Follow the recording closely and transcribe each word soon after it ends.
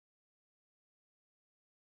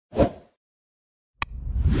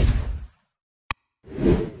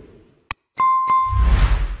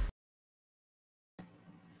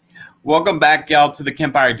Welcome back, y'all, to the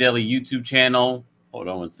Kempire Daily YouTube channel. Hold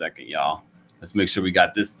on one second, y'all. Let's make sure we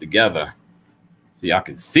got this together so y'all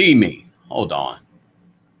can see me. Hold on.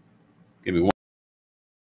 Give me one.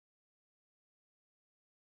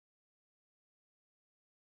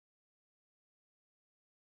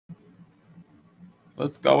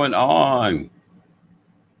 What's going on?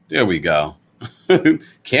 There we go.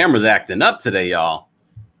 Camera's acting up today, y'all.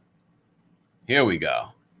 Here we go.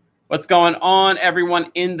 What's going on, everyone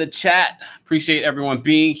in the chat? Appreciate everyone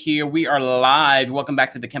being here. We are live. Welcome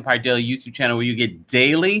back to the Kempire Daily YouTube channel, where you get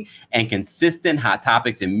daily and consistent hot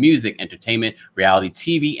topics in music, entertainment, reality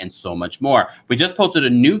TV, and so much more. We just posted a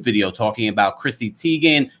new video talking about Chrissy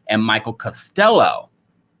Teigen and Michael Costello.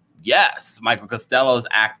 Yes, Michael Costello is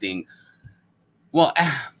acting. Well,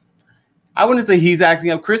 I wouldn't say he's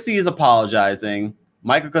acting up. Chrissy is apologizing.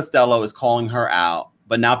 Michael Costello is calling her out,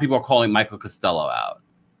 but now people are calling Michael Costello out.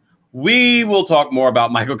 We will talk more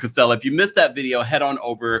about Michael Costello. If you missed that video, head on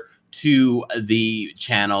over to the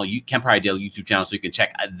channel, Kempire Daily YouTube channel, so you can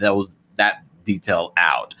check that detail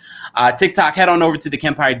out. TikTok, head on over to the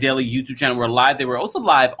Kempire Daily YouTube channel. We're live. They were also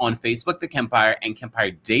live on Facebook, The Kempire, and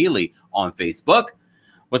Kempire Daily on Facebook.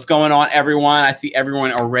 What's going on, everyone? I see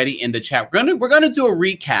everyone already in the chat. We're gonna do a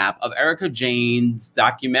recap of Erika Jayne's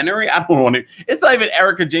documentary. I don't want to. It's not even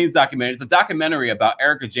Erika Jayne's documentary. It's a documentary about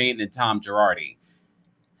Erika Jayne and Tom Girardi.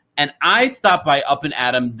 And I stopped by Up and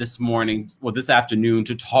Adam this afternoon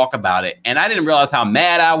to talk about it. And I didn't realize how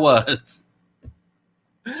mad I was.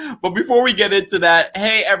 But before we get into that,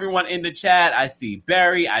 hey, everyone in the chat. I see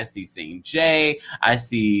Barry. I see St. J. I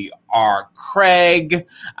see R. Craig.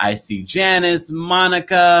 I see Janice,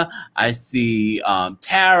 Monica. I see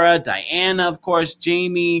Tara, Diana, of course,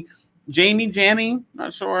 Jamie,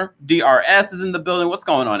 not sure. DRS is in the building. What's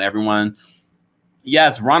going on, everyone?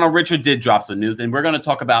 Yes, Ronald Richard did drop some news, and we're going to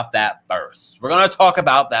talk about that first.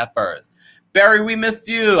 Barry, we missed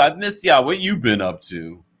you. I've missed y'all. What you been up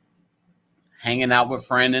to? Hanging out with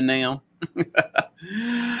Fran and them?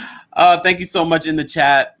 Thank you so much in the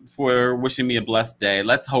chat for wishing me a blessed day.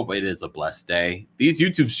 Let's hope it is a blessed day. These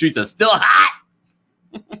YouTube streets are still hot.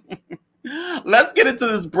 Let's get into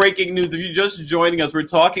this breaking news. If you're just joining us, we're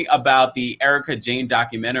talking about the Erika Jayne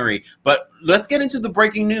documentary, but let's get into the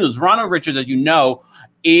breaking news. Ronald Richards, as you know,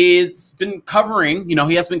 has been covering,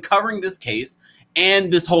 he has been covering this case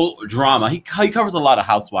and this whole drama. He covers a lot of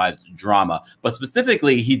Housewives drama, but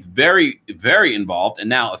specifically, he's very, very involved and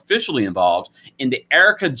now officially involved in the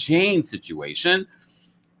Erika Jayne situation.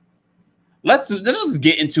 Let's just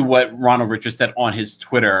get into what Ronald Richards said on his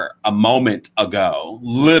Twitter a moment ago.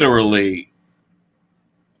 Literally,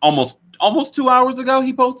 almost 2 hours ago.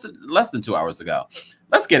 He posted less than 2 hours ago.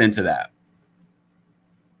 Let's get into that.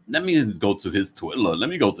 Let me just go to his Twitter. Look, let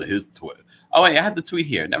me go to his Twitter. Oh, wait, I have the tweet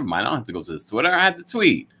here. Never mind. I don't have to go to his Twitter. I have the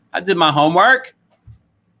tweet. I did my homework.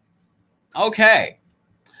 Okay.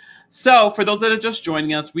 So for those that are just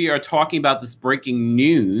joining us, we are talking about this breaking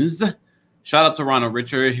news. Shout out to Ronald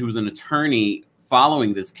Richard, who was an attorney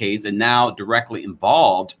following this case and now directly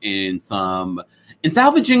involved in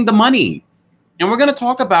salvaging the money. And we're going to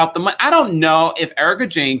talk about the money. I don't know if Erika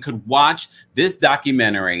Jayne could watch this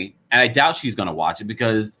documentary, and I doubt she's going to watch it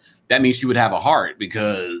because that means she would have a heart.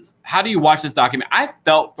 Because how do you watch this documentary? I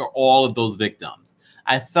felt for all of those victims.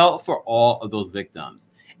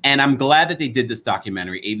 And I'm glad that they did this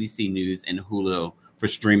documentary, ABC News and Hulu, for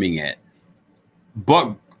streaming it.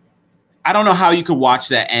 But I don't know how you could watch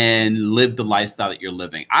that and live the lifestyle that you're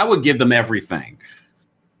living. I would give them everything.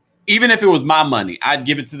 Even if it was my money, I'd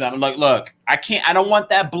give it to them. I'm like, look, I don't want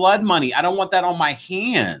that blood money. I don't want that on my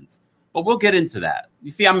hands. But we'll get into that.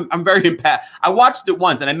 You see, I'm very impacted. I watched it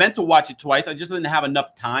once, and I meant to watch it twice. I just didn't have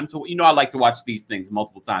enough time to, I like to watch these things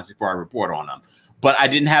multiple times before I report on them. But I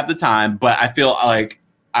didn't have the time. But I feel like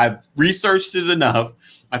I've researched it enough.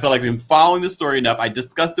 I feel like I've been following the story enough. I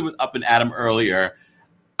discussed it with Up and Adam earlier.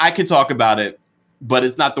 I can talk about it, but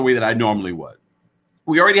it's not the way that I normally would.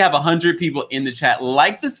 We already have 100 people in the chat.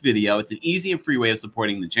 Like this video. It's an easy and free way of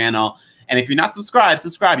supporting the channel. And if you're not subscribed,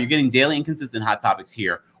 subscribe. You're getting daily and consistent hot topics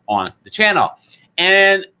here on the channel.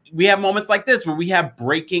 And we have moments like this where we have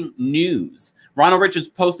breaking news. Ronald Richards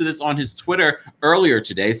posted this on his Twitter earlier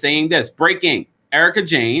today saying this: breaking, Erika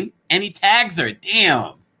Jayne, and he tags her.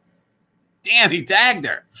 Damn, he tagged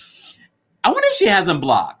her. I wonder if she has him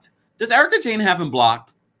blocked. Does Erika Jayne have him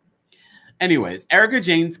blocked? Anyways, Erika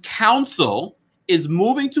Jayne's counsel is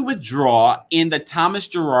moving to withdraw in the Thomas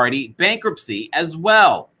Girardi bankruptcy as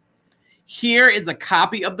well. Here is a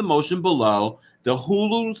copy of the motion below. The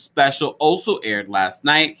Hulu special also aired last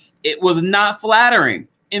night. It was not flattering.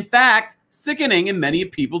 In fact, sickening in many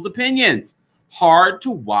people's opinions. Hard to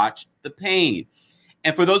watch the pain.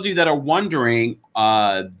 And for those of you that are wondering,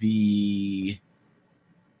 the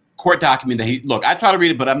court document that look, I try to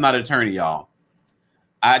read it, but I'm not an attorney, y'all.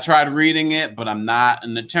 I tried reading it, but I'm not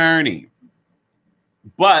an attorney.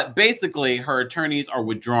 But basically, her attorneys are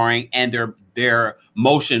withdrawing, and their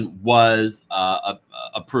motion was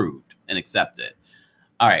approved and accepted.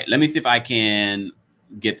 All right, let me see if I can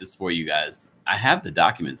get this for you guys. I have the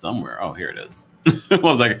document somewhere. Oh, here it is. I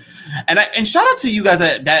was like, and shout out to you guys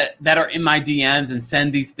that are in my DMs and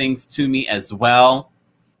send these things to me as well.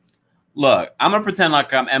 Look, I'm gonna pretend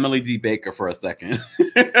like I'm Emily D. Baker for a second.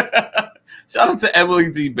 Shout out to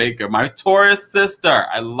Emily D. Baker, my Taurus sister.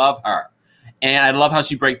 I love her. And I love how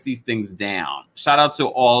she breaks these things down. Shout out to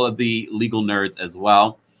all of the legal nerds as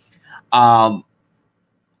well. I'm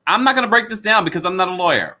not going to break this down because I'm not a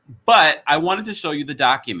lawyer, but I wanted to show you the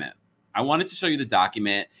document.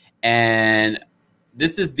 And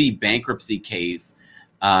this is the bankruptcy case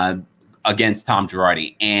against Tom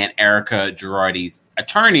Girardi. And Erika Girardi's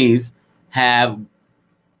attorneys have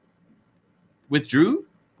withdrew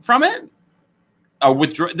from it.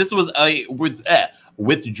 This was a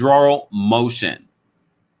withdrawal motion.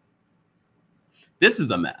 This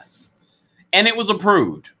is a mess. And it was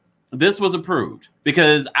approved. This was approved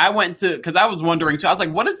because I was wondering too. I was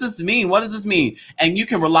like, what does this mean? What does this mean? And you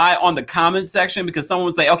can rely on the comment section because someone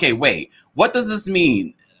would say, okay, wait, what does this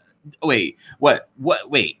mean? Wait, what?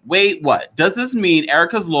 Does this mean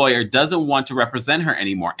Erika's lawyer doesn't want to represent her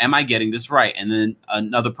anymore? Am I getting this right? And then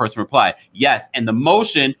another person replied, yes. And the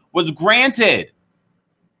motion was granted.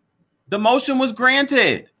 The motion was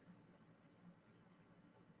granted.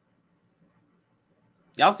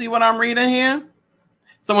 Y'all see what I'm reading here?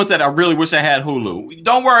 Someone said, I really wish I had Hulu.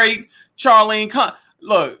 Don't worry, Charlene. Come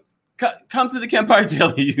to the Kempire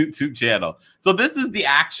Daily YouTube channel. So this is the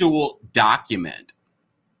actual document.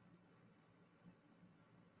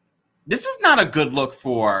 This is not a good look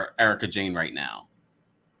for Erika Jayne right now.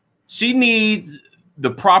 She needs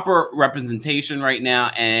the proper representation right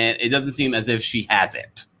now, and it doesn't seem as if she has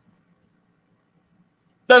it.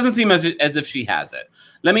 Doesn't seem as if she has it.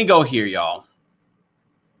 Let me go here, y'all.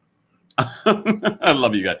 I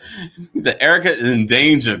love you guys. The Erika is in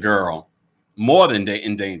danger, girl. More than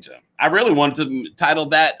in danger. I really wanted to title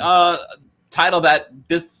that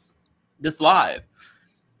this live.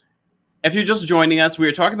 If you're just joining us, we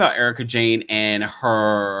are talking about Erika Jayne and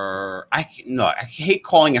her. I hate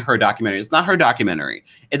calling it her documentary. It's not her documentary.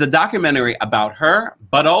 It's a documentary about her,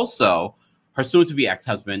 but also her soon-to-be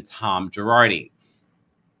ex-husband, Tom Girardi.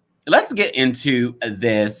 Let's get into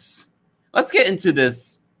this. Let's get into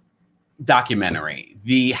this documentary,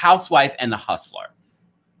 The Housewife and the Hustler.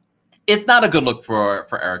 It's not a good look for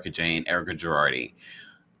Erika Jayne, Erika Girardi.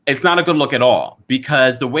 It's not a good look at all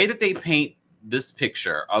because the way that they paint this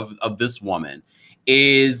picture of this woman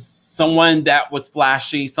is someone that was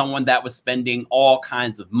flashy, someone that was spending all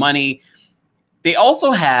kinds of money. They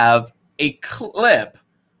also have a clip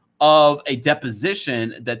of a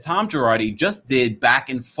deposition that Tom Girardi just did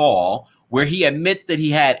back in fall where he admits that he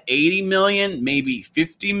had 80 million, maybe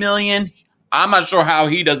 50 million. I'm not sure how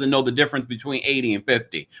he doesn't know the difference between 80 and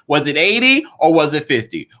 50. Was it 80 or was it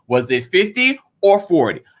 50? Was it 50 or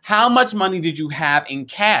 40? How much money did you have in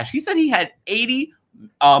cash? He said he had 80,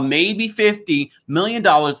 maybe $50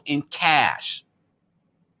 million in cash.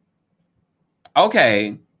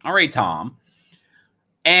 Okay. All right, Tom.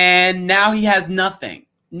 And now he has nothing.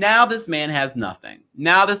 Now this man has nothing.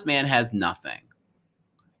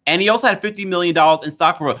 And he also had $50 million in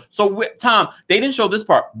stock. So, Tom, they didn't show this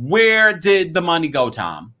part. Where did the money go,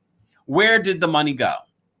 Tom? Where did the money go?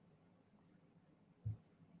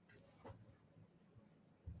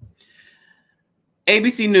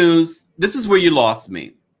 ABC News, this is where you lost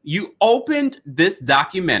me. You opened this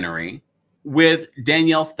documentary with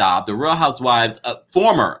Danielle Staub, the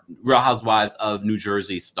former Real Housewives of New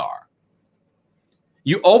Jersey star.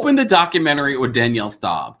 You opened the documentary with Danielle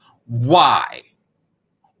Staub. Why?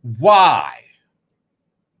 Why?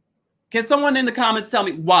 Can someone in the comments tell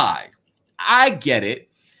me why? I get it.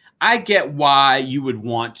 I get why you would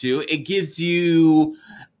want to. It gives you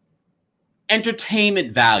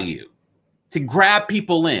entertainment value to grab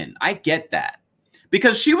people in. I get that.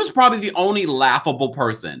 Because she was probably the only laughable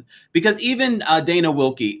person. Because even Dana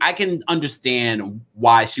Wilkie, I can understand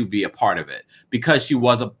why she would be a part of it. Because she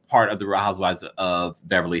was a part of the Real Housewives of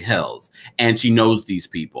Beverly Hills. And she knows these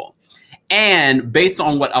people. And based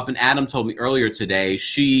on what Up and Adam told me earlier today,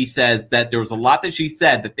 she says that there was a lot that she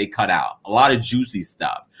said that they cut out. A lot of juicy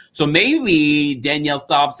stuff. So maybe Danielle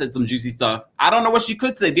Staub said some juicy stuff. I don't know what she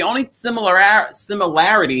could say. The only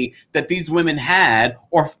similarity that these women had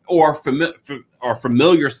or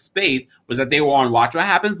familiar space was that they were on Watch What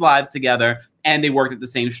Happens Live together. and they worked at the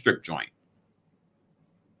same strip joint.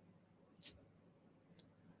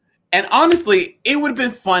 And honestly, it would have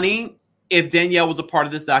been funny if Danielle was a part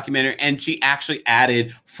of this documentary and she actually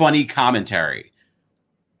added funny commentary.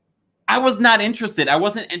 I was not interested. I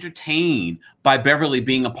wasn't entertained by Beverly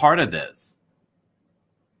being a part of this.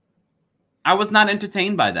 I was not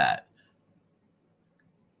entertained by that.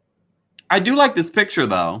 I do like this picture,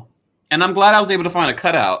 though. And I'm glad I was able to find a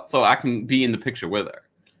cutout so I can be in the picture with her.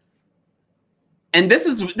 And this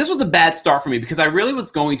was a bad start for me because I really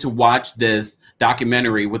was going to watch this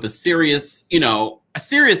documentary with a serious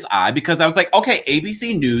eye, because I was like, okay,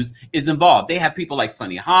 ABC News is involved. They have people like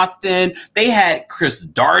Sunny Hostin. They had Chris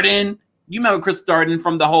Darden. You remember Chris Darden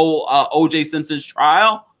from the whole O.J. Simpson's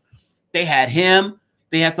trial? They had him.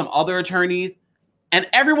 They had some other attorneys. And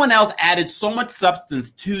everyone else added so much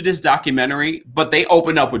substance to this documentary, but they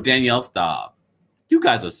opened up with Danielle Staub. You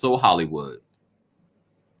guys are so Hollywood.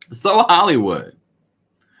 So Hollywood.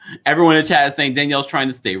 Everyone in the chat is saying Danielle's trying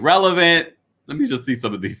to stay relevant. Let me just see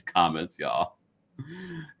some of these comments, y'all.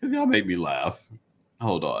 Because y'all make me laugh.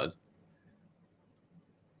 Hold on.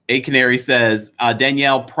 A Canary says,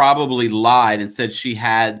 Danielle probably lied and said she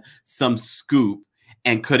had some scoop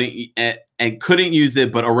and couldn't use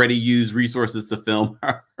it, but already used resources to film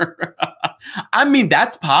her. I mean,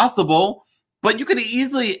 that's possible, but you could have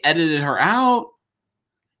easily edited her out.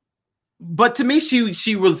 But to me,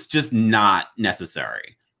 she was just not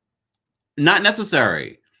necessary. Not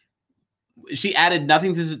necessary. She added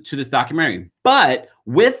nothing to this documentary. But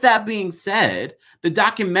with that being said, the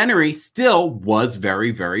documentary still was very,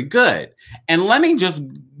 very good. And let me just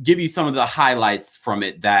give you some of the highlights from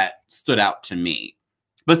it that stood out to me.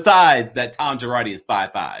 Besides that Tom Girardi is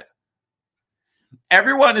 5'5".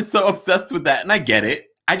 Everyone is so obsessed with that, and I get it.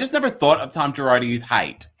 I just never thought of Tom Girardi's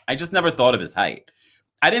height. I just never thought of his height.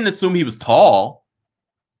 I didn't assume he was tall.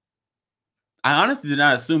 I honestly did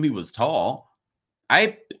not assume he was tall.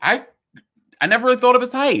 I never really thought of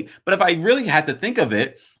his height. But if I really had to think of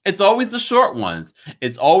it, it's always the short ones.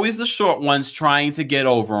 It's always the short ones trying to get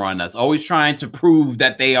over on us, always trying to prove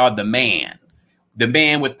that they are the man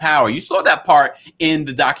with power. You saw that part in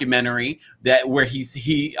the documentary that where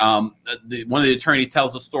one of the attorneys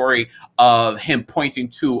tells a story of him pointing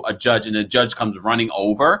to a judge, and the judge comes running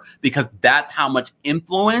over because that's how much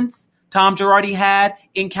influence Tom Girardi had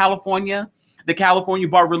in California. The California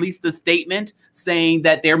bar released a statement saying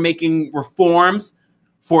that they're making reforms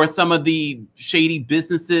for some of the shady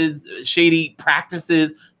businesses, shady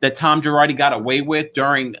practices that Tom Girardi got away with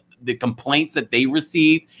during the complaints that they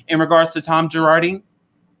received in regards to Tom Girardi.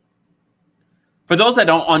 For those that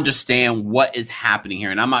don't understand what is happening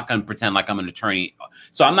here, and I'm not going to pretend like I'm an attorney,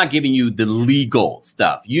 so I'm not giving you the legal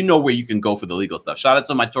stuff. You know where you can go for the legal stuff. Shout out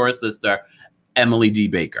to my Taurus sister, Emily D.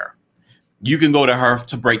 Baker. You can go to her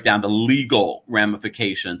to break down the legal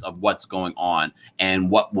ramifications of what's going on and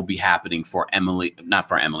what will be happening for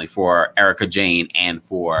for Erika Jayne and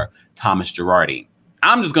for Thomas Girardi.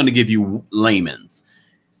 I'm just going to give you layman's.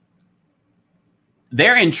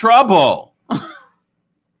 They're in trouble.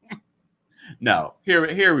 No,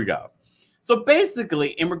 here we go. So basically,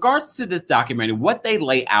 in regards to this documentary, what they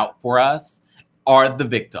lay out for us are the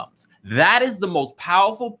victims. That is the most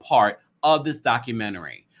powerful part of this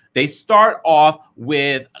documentary. They start off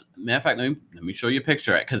with, matter of fact, let me show you a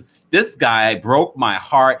picture, because this guy broke my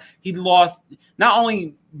heart. He lost, not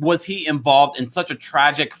only was he involved in such a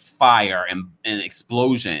tragic fire and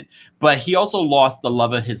explosion, but he also lost the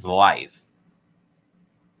love of his life.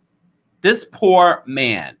 This poor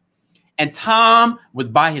man. And Tom was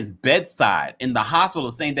by his bedside in the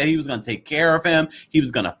hospital saying that he was going to take care of him. He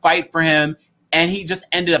was going to fight for him. And he just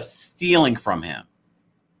ended up stealing from him.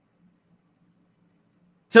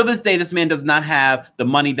 Till this day, this man does not have the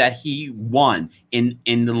money that he won in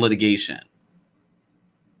the litigation.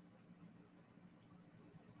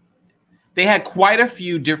 They had quite a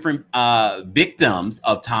few different victims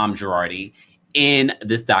of Tom Girardi in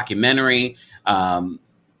this documentary.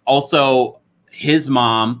 Also, his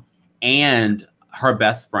mom and her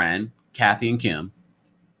best friend, Kathy and Kim.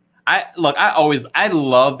 I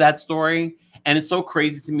love that story. And it's so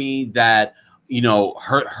crazy to me that, you know,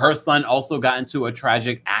 her son also got into a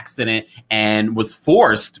tragic accident and was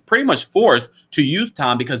pretty much forced to use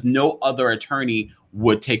Tom because no other attorney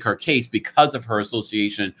would take her case because of her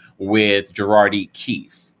association with Girardi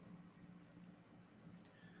Keese.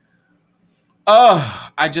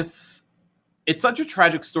 It's such a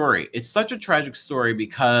tragic story. It's such a tragic story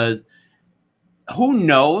because who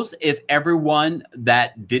knows if everyone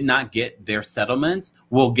that did not get their settlements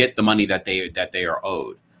will get the money that they are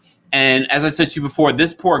owed. And as I said to you before,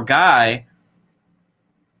 this poor guy,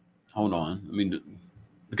 hold on,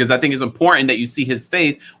 because I think it's important that you see his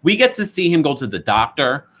face. We get to see him go to the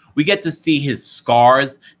doctor. We get to see his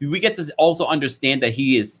scars. We get to also understand that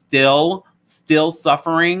he is still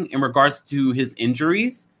suffering in regards to his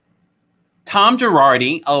injuries. Tom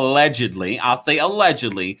Girardi allegedly, I'll say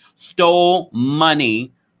allegedly, stole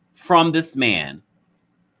money from this man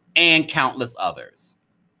and countless others.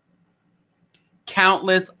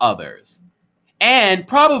 Countless others. And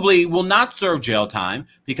probably will not serve jail time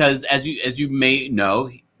because, as you may know,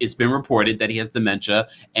 it's been reported that he has dementia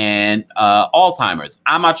and Alzheimer's.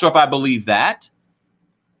 I'm not sure if I believe that,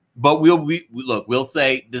 but we'll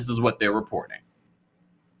say this is what they're reporting.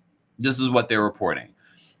 This is what they're reporting.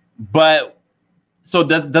 But so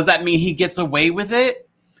does that mean he gets away with it?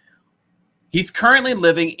 He's currently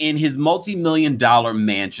living in his multi-million-dollar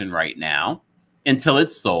mansion right now until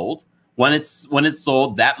it's sold. When it's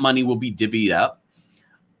sold, that money will be divvied up.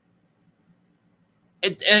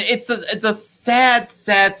 It's a sad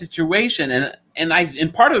situation,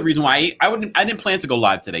 and part of the reason why I didn't plan to go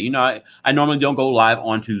live today. You know, I normally don't go live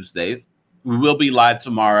on Tuesdays. We will be live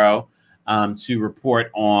tomorrow to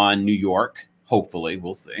report on New York. Hopefully,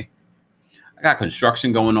 we'll see. I got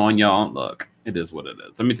construction going on, y'all. Look, it is what it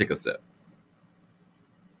is. Let me take a sip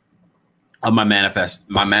of my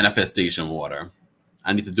manifestation water.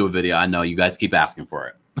 I need to do a video. I know you guys keep asking for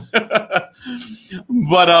it.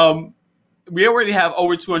 But we already have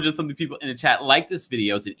over 200 something people in the chat like this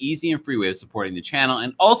video. It's an easy and free way of supporting the channel,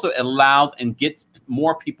 and also allows and gets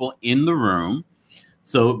more people in the room.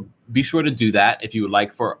 So be sure to do that if you would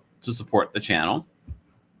like to support the channel.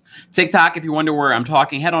 TikTok, if you wonder where I'm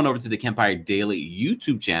talking, head on over to the Kempire Daily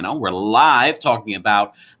YouTube channel. We're live talking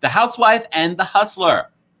about the Housewife and the Hustler.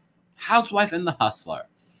 Housewife and the Hustler.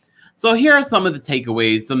 So here are some of the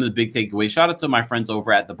takeaways, some of the big takeaways. Shout out to my friends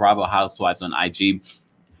over at the Bravo Housewives on IG.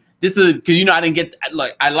 This is because, you know,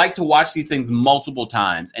 I like to watch these things multiple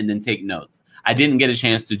times and then take notes. I didn't get a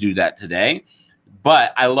chance to do that today,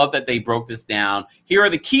 but I love that they broke this down. Here are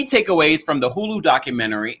the key takeaways from the Hulu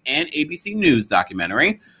documentary and ABC News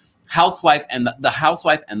documentary, Housewife and the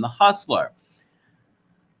Housewife and the Hustler.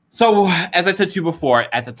 So, as I said to you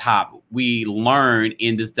before at the top, we learn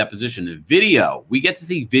in this deposition, the video, we get to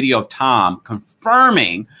see video of Tom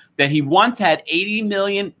confirming that he once had $80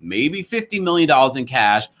 million, maybe $50 million in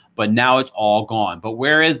cash, but now it's all gone. But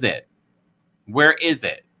where is it? Where is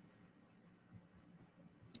it?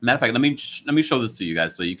 Matter of fact, let me show this to you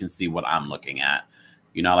guys so you can see what I'm looking at.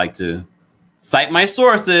 You know, I like to cite my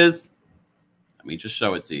sources. Let me just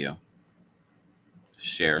show it to you.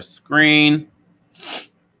 Share screen.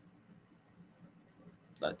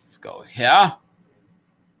 Let's go here.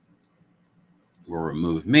 We'll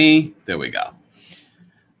remove me. There we go.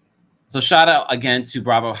 So shout out again to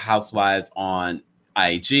Bravo Housewives on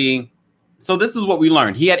IG. So this is what we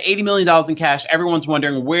learned. He had $80 million in cash. Everyone's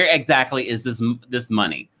wondering, where exactly is this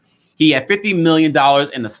money? He had $50 million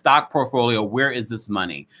in the stock portfolio. Where is this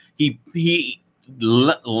money? He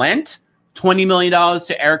lent $20 million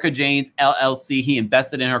to Erika Jayne's LLC. He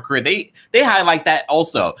invested in her career. They highlight that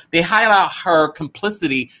also. They highlight her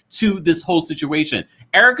complicity to this whole situation.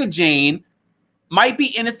 Erika Jayne might be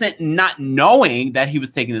innocent not knowing that he was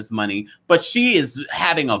taking this money, but she is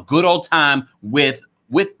having a good old time with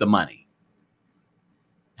the money.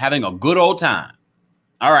 Having a good old time.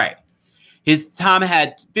 All right. Tom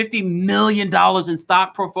had $50 million in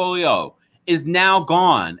stock portfolio, is now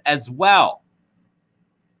gone as well.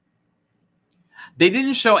 They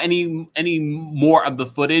didn't show any more of the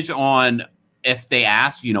footage on if they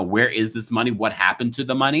asked, you know, where is this money? What happened to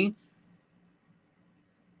the money?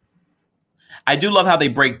 I do love how they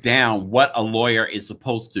break down what a lawyer is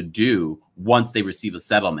supposed to do once they receive a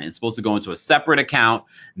settlement. It's supposed to go into a separate account.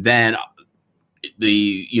 Then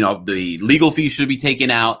the legal fees should be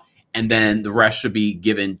taken out, and then the rest should be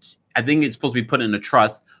given. I think it's supposed to be put in a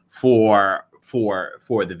trust for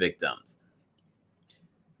the victims.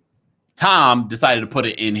 Tom decided to put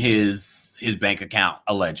it in his bank account,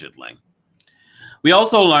 allegedly. We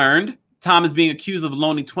also learned Tom is being accused of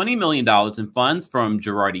loaning $20 million in funds from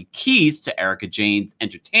Girardi Keys to Erika Jayne's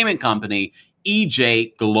entertainment company,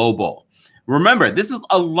 EJ Global. Remember, this is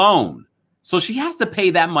a loan, so she has to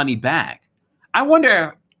pay that money back. I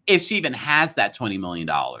wonder if she even has that $20 million.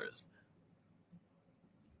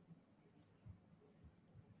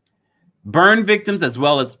 Burn victims, as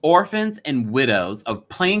well as orphans and widows of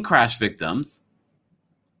plane crash victims,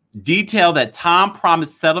 detail that Tom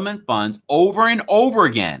promised settlement funds over and over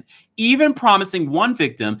again, even promising one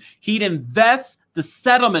victim he'd invest the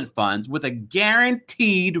settlement funds with a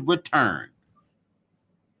guaranteed return.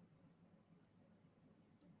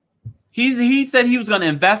 He said he was going to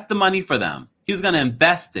invest the money for them. He was going to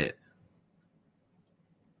invest it.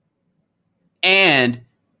 and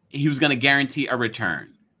he was going to guarantee a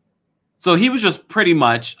return. So he was just pretty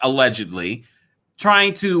much allegedly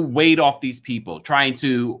trying to wait off these people, trying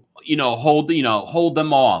to, hold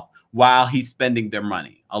them off while he's spending their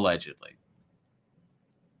money, allegedly.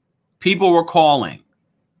 People were calling.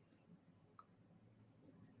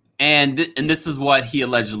 And this is what he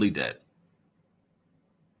allegedly did.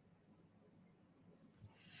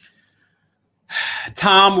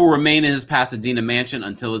 Tom will remain in his Pasadena mansion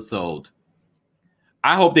until it's sold.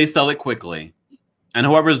 I hope they sell it quickly. And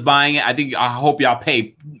whoever's buying it, I hope y'all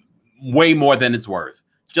pay way more than it's worth,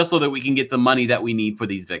 just so that we can get the money that we need for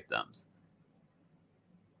these victims.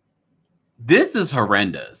 This is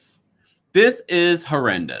horrendous. This is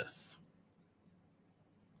horrendous.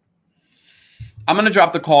 I'm going to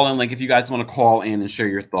drop the call-in link if you guys want to call in and share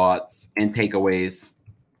your thoughts and takeaways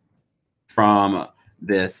from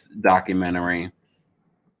this documentary,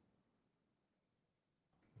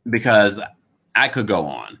 because I could go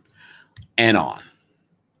on and on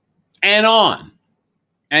and on.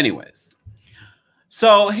 Anyways,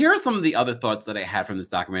 so here are some of the other thoughts that I had from this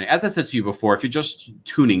documentary. As I said to you before, if you're just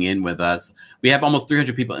tuning in with us, we have almost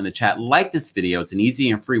 300 people in the chat. Like this video. It's an easy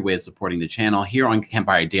and free way of supporting the channel. Here on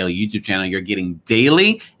Kempire Daily YouTube channel, you're getting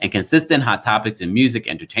daily and consistent hot topics in music,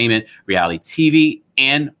 entertainment, reality TV,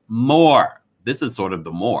 and more. This is sort of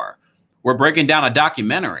the more. We're breaking down a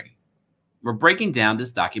documentary. We're breaking down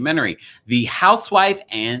this documentary, The Housewife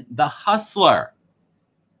and the Hustler.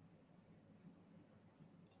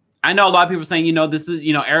 I know a lot of people saying, this is,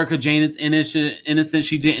 Erika Jayne is innocent.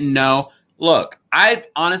 She didn't know. Look, I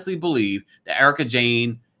honestly believe that Erika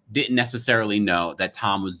Jayne didn't necessarily know that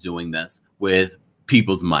Tom was doing this with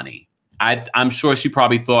people's money. I'm sure she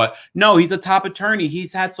probably thought, no, he's a top attorney.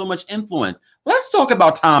 He's had so much influence. Let's talk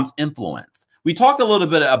about Tom's influence. We talked a little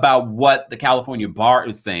bit about what the California bar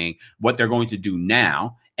is saying, what they're going to do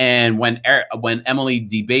now. And when Emily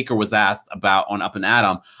D. Baker was asked about on Up and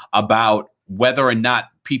Adam about whether or not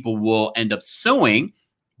people will end up suing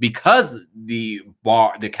because the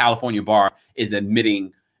California bar is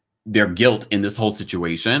admitting their guilt in this whole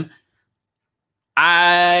situation,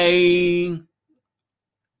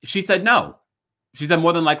 she said no. She said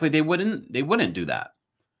more than likely they wouldn't do that.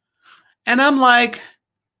 And I'm like,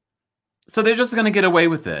 so they're just going to get away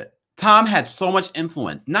with it. Tom had so much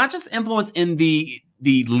influence, not just influence in the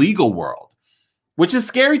legal world, which is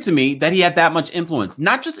scary to me that he had that much influence,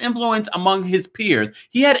 not just influence among his peers.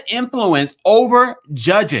 He had influence over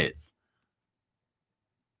judges.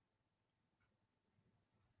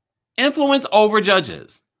 Influence over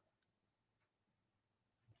judges.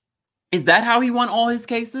 Is that how he won all his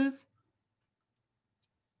cases?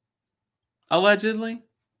 Allegedly.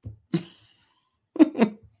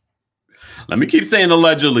 Let me keep saying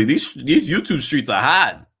allegedly. These YouTube streets are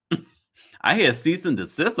hot. I hear cease and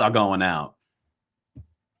desist are going out.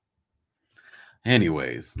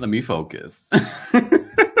 Anyways, let me focus.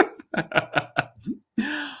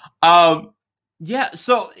 Yeah,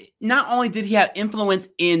 so not only did he have influence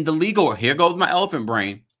in the legal, here goes my elephant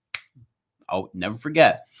brain. Oh, never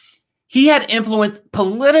forget. He had influence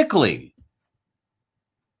politically.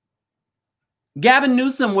 Gavin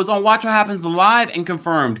Newsom was on Watch What Happens Live and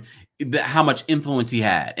confirmed how much influence he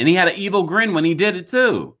had. And he had an evil grin when he did it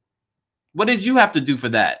too. What did you have to do for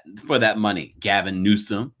that money, Gavin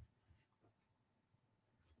Newsom?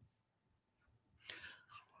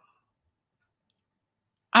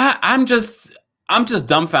 I'm just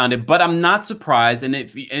dumbfounded, but I'm not surprised. And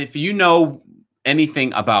if you know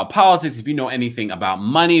anything about politics, if you know anything about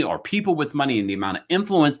money or people with money and the amount of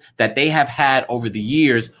influence that they have had over the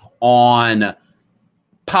years on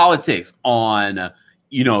politics, on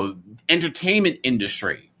entertainment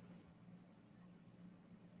industry.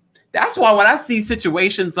 That's why when I see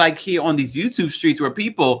situations like here on these YouTube streets where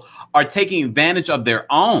people are taking advantage of their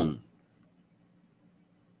own,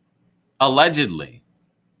 allegedly,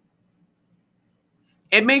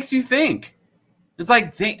 it makes you think. It's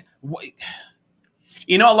like, dang,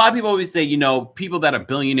 a lot of people always say, people that are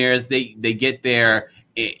billionaires, they get there,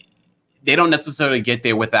 they don't necessarily get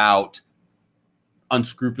there without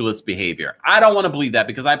unscrupulous behavior. I don't want to believe that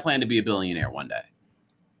because I plan to be a billionaire one day.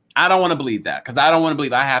 I don't want to believe that because I don't want to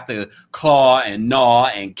believe I have to claw and gnaw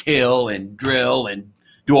and kill and drill and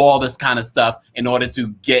do all this kind of stuff in order to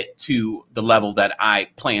get to the level that I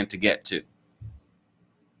plan to get to.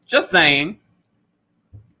 Just saying.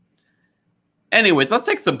 Anyways, let's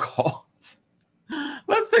take some calls.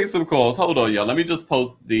 Let's take some calls. Hold on, y'all. Let me just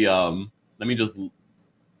post the let me just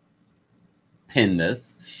pin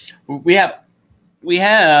this. We have We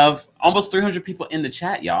have almost 300 people in the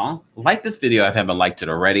chat, y'all. Like this video if you haven't liked it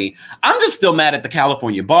already. I'm just still mad at the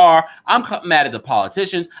California bar. I'm mad at the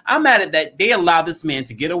politicians. I'm mad at that they allowed this man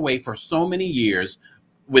to get away for so many years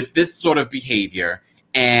with this sort of behavior,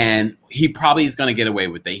 and he probably is going to get away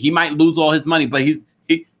with it. He might lose all his money, but he's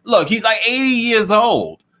like 80 years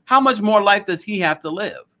old. How much more life does he have to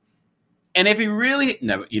live? And if he really,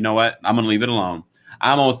 no, you know what? I'm going to leave it alone.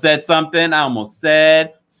 I almost said something.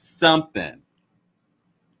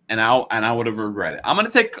 And I would have regretted it. I'm going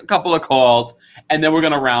to take a couple of calls, and then we're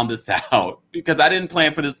going to round this out because I didn't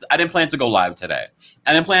plan for this. I didn't plan to go live today.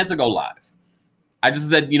 I didn't plan to go live. I just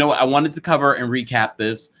said, you know what? I wanted to cover and recap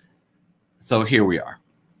this. So here we are.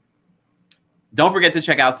 Don't forget to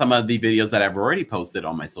check out some of the videos that I've already posted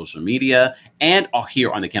on my social media and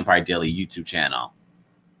here on the Kempire Daily YouTube channel.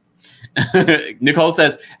 Nicole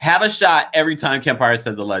says, have a shot every time Kempire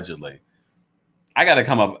says allegedly. I got to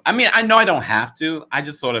come up. I mean, I know I don't have to. I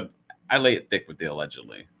just I lay it thick with the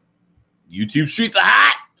allegedly. YouTube streets are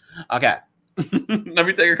hot. Okay. Let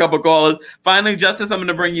me take a couple callers. Finally, Justice, I'm going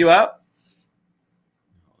to bring you up.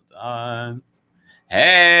 Hold on.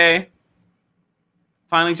 Hey.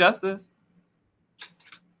 Finally, Justice.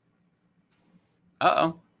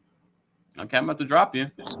 Uh-oh. Okay, I'm about to drop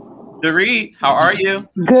you. Dorit, how are you?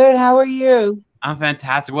 Good. How are you? I'm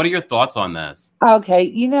fantastic. What are your thoughts on this?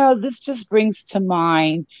 Okay. This just brings to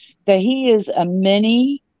mind that he is a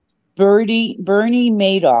mini Bernie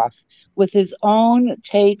Madoff with his own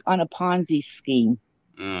take on a Ponzi scheme.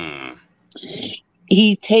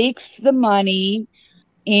 He takes the money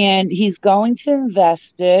and he's going to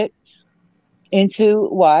invest it into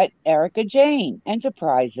what? Erika Jayne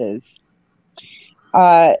Enterprises.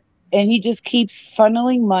 And he just keeps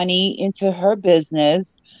funneling money into her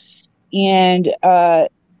business. And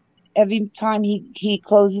every time he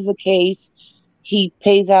closes a case, he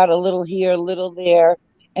pays out a little here, a little there,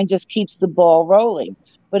 and just keeps the ball rolling.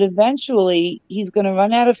 But eventually, he's going to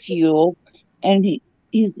run out of fuel, and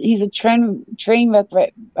he's a train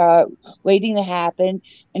wreck waiting to happen,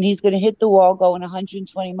 and he's going to hit the wall going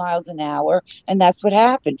 120 miles an hour, and that's what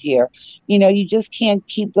happened here. You just can't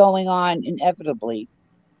keep going on inevitably.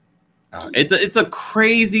 It's a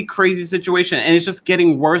crazy, crazy situation, and it's just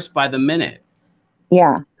getting worse by the minute.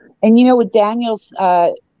 Yeah. And with Daniel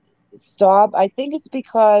Staub, I think it's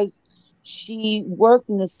because she worked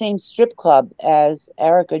in the same strip club as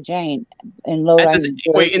Erika Jayne in Lowrider.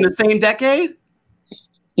 Wait, in the same decade?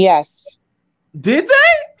 Yes. Did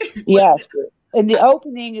they? Yes. In the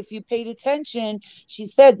opening, if you paid attention, she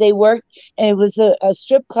said they worked, and it was a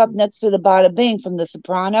strip club next to the Bada Bing from The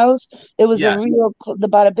Sopranos. It was the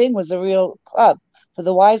Bada Bing was a real club for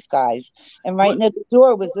the wise guys. And next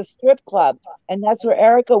door was the strip club. And that's where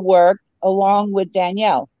Erika worked along with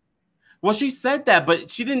Danielle. Well, she said that, but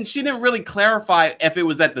she didn't really clarify if it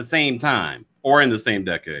was at the same time or in the same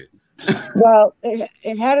decade. Well,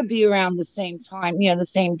 it had to be around the same time, the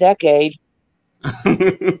same decade.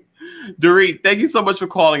 Dorit, thank you so much for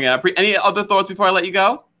calling in. Any other thoughts before I let you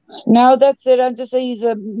go? No, that's it. I'm just saying he's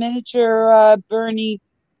a miniature Bernie.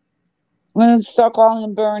 I'm going to start calling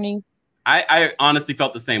him Bernie. I honestly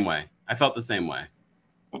felt the same way. I felt the same way.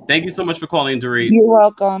 Thank you so much for calling, Dorit. You're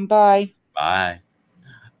welcome. Bye. Bye.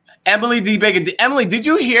 Emily D. Baker. Emily, did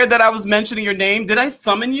you hear that I was mentioning your name? Did I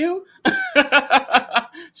summon you?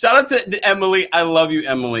 Shout out to Emily. I love you,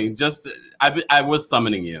 Emily. I was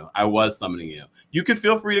summoning you. You can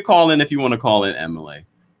feel free to call in if you want to call in, Emily.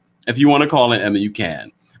 If you want to call in, Emily, you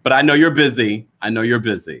can. But I know you're busy.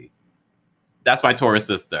 That's my Taurus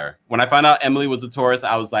sister. When I found out Emily was a Taurus,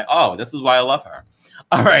 I was like, oh, this is why I love her.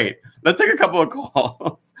 All right. Let's take a couple of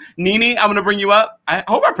calls. Nini, I'm going to bring you up. I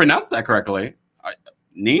hope I pronounced that correctly.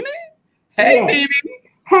 Nini? Hey, yes. Nini.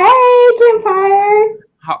 Hey, Kempire.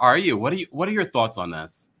 How are you? What are your thoughts on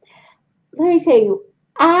this? Let me tell you.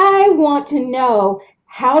 I want to know,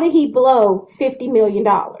 how did he blow $50 million?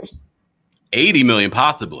 80 million,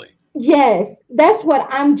 possibly. Yes, that's what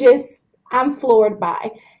I'm floored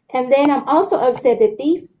by. And then I'm also upset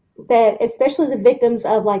that especially the victims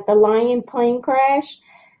of like the Lion plane crash,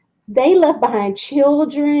 they left behind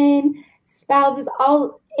children, spouses,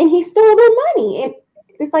 all, and he stole their money. And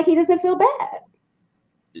it's like he doesn't feel bad.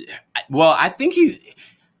 Well, I think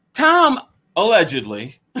Tom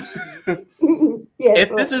allegedly. Yes,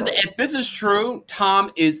 if this is true,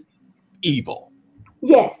 Tom is evil.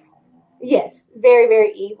 Yes, very,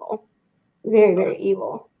 very evil, very, very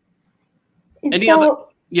evil.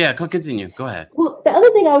 Continue. Go ahead. Well, the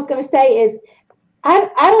other thing I was going to say is, I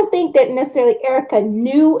don't think that necessarily Erika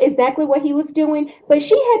knew exactly what he was doing, but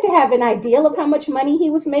she had to have an idea of how much money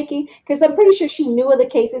he was making, because I'm pretty sure she knew of the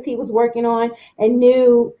cases he was working on and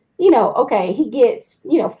knew, okay, he gets,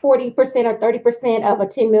 40% or 30% of a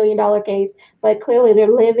 $10 million case, but clearly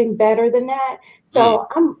they're living better than that. So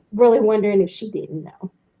I'm really wondering if she didn't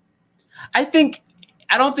know. I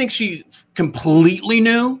don't think she completely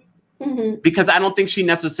knew, because I don't think she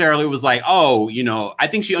necessarily was like, oh, I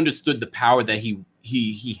think she understood the power that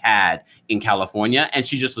he had in California, and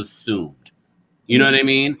she just assumed. You know what I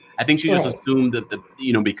mean? I think she just assumed that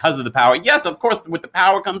because of the power. Yes, of course, with the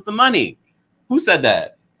power comes the money. Who said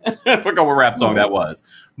that? I forgot what rap song that was.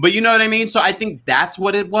 But you know what I mean? So I think that's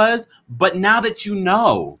what it was. But now that you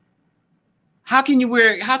know, how can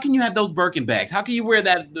you have those Birkin bags? How can you wear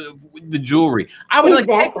that the jewelry? I would like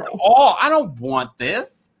take it all. I don't want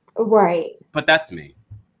this. Right. But that's me.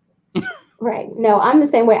 Right. No, I'm the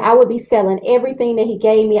same way. I would be selling everything that he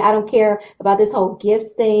gave me. I don't care about this whole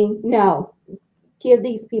gifts thing. No. Give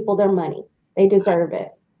these people their money. They deserve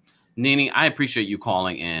it. Nene, I appreciate you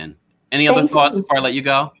calling in. Any other thoughts before I let you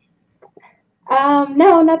go?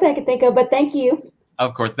 No, nothing I can think of, but thank you.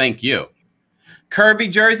 Of course, thank you.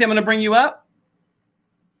 Curvy Jersey, I'm going to bring you up.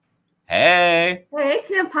 Hey. Hey,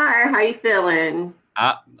 Kempire. How you feeling?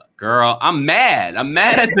 Girl, I'm mad. I'm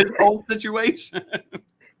mad at this whole situation.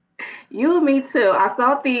 You and me too. I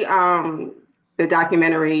saw the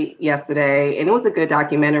documentary yesterday, and it was a good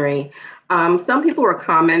documentary. Some people were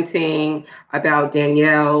commenting about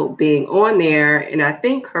Danielle being on there, and I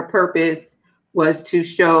think her purpose was to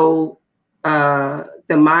show the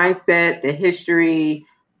mindset, the history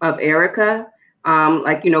of Erika.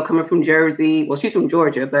 Coming from Jersey. Well, she's from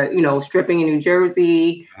Georgia, but, stripping in New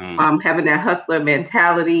Jersey, having that hustler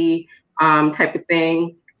mentality type of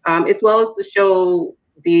thing, as well as to show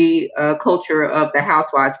the culture of the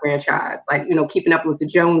Housewives franchise, keeping up with the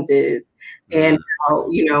Joneses, and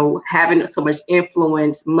having so much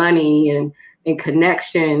influence, money, and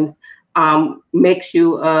connections makes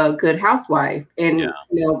you a good housewife. And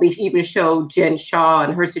they even show Jen Shaw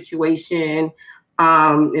and her situation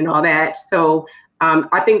and all that. So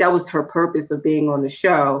I think that was her purpose of being on the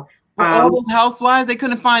show. All those housewives, they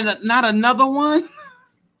couldn't find not another one.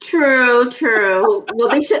 True. Well,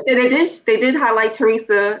 they did highlight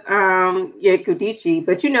Teresa Giudice,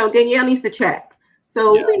 but Danielle needs to check.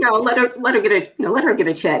 So let her get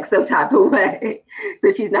a check some type of way,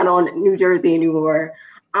 so she's not on New Jersey anymore.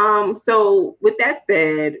 So with that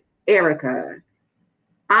said, Erika,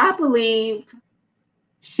 I believe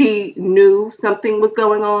she knew something was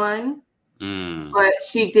going on, but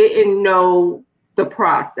she didn't know the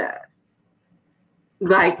process.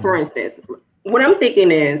 Like, for instance, what I'm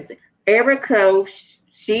thinking is Erika,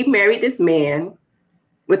 she married this man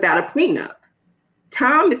without a prenup.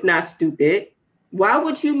 Tom is not stupid. Why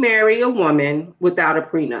would you marry a woman without a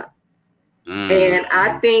prenup? And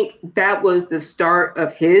I think that was the start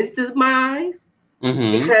of his demise,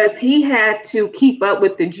 because he had to keep up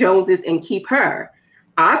with the Joneses and keep her.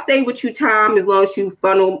 I'll stay with you, Tom, as long as you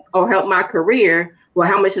funnel or help my career. Well,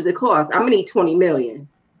 how much does it cost? I'm gonna need $20 million.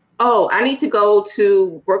 Oh, I need to go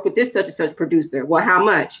to work with this such and such producer. Well, how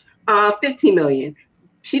much? $15 million.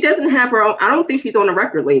 She doesn't have her own. I don't think she's on a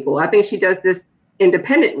record label. I think she does this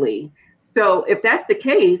independently. So if that's the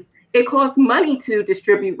case, it costs money to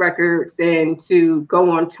distribute records and to go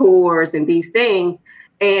on tours and these things.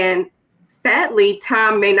 And sadly,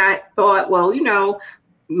 Tom may not thought, well,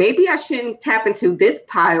 maybe I shouldn't tap into this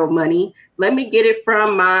pile of money. Let me get it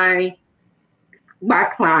from my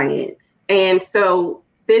clients. And so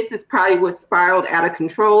this is probably what spiraled out of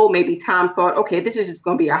control. Maybe Tom thought, okay, this is just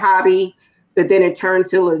going to be a hobby, but then it turned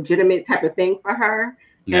to a legitimate type of thing for her.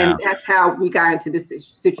 Yeah. And that's how we got into this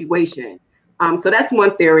situation. So that's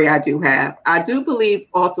one theory I do have. I do believe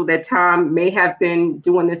also that Tom may have been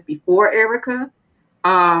doing this before Erika.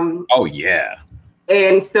 Oh, yeah.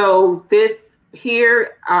 And so this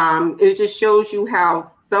here, it just shows you how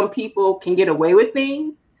some people can get away with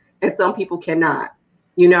things and some people cannot,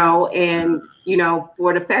 and,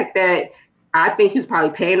 for the fact that I think he's probably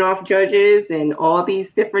paying off judges and all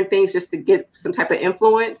these different things just to get some type of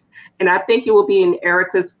influence. And I think it will be in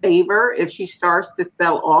Erika's favor if she starts to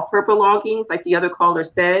sell off her belongings, like the other caller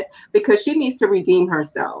said, because she needs to redeem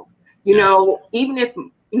herself. Even if,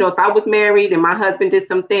 if I was married and my husband did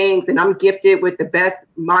some things and I'm gifted with the best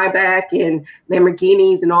Maybach and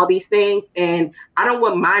Lamborghinis and all these things, and I don't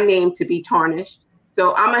want my name to be tarnished.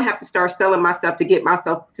 So I'm gonna have to start selling my stuff to get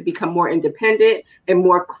myself to become more independent and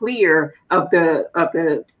more clear of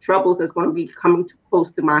the troubles that's going to be coming too close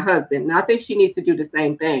to my husband. And I think she needs to do the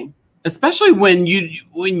same thing. Especially when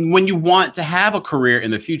you want to have a career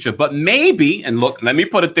in the future, but maybe, and look, let me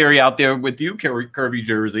put a theory out there with you, Curvy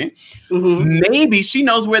Jersey. Maybe she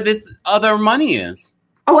knows where this other money is.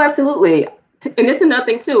 Oh, absolutely. And it's another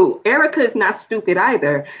thing too. Erika is not stupid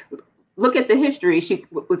either. Look at the history. She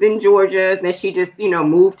was in Georgia, then she just,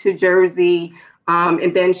 moved to Jersey,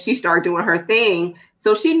 and then she started doing her thing.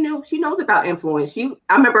 So she knows about influence. I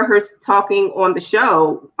remember her talking on the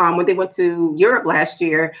show when they went to Europe last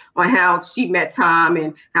year on how she met Tom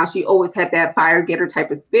and how she always had that fire getter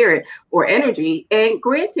type of spirit or energy. And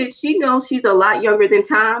granted, she knows she's a lot younger than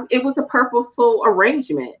Tom. It was a purposeful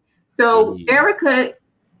arrangement. So Erika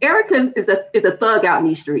is a thug out in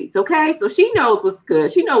these streets, okay? So she knows what's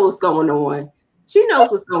good. She knows what's going on.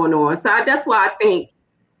 So that's why I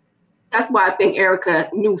think Erika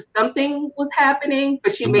knew something was happening,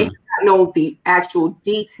 but she may have not known the actual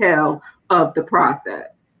detail of the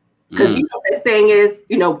process. Because that saying is,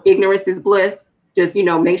 ignorance is bliss. Just,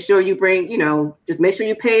 make sure you bring, just make sure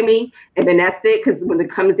you pay me, and then that's it. Because when it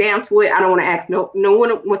comes down to it, I don't want to ask no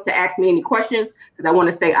one wants to ask me any questions because I want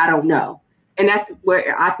to say I don't know. And that's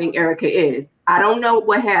where I think Erika is. I don't know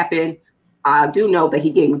what happened. I do know that he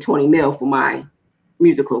gave me 20 mil for my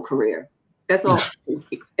musical career. That's all.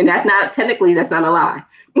 And that's not a lie.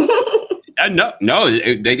 No,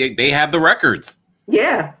 they have the records.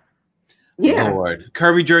 Yeah. Lord.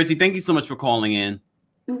 Curvy Jersey, thank you so much for calling in.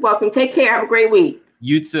 You're welcome. Take care. Have a great week.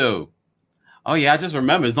 You too. Oh yeah, I just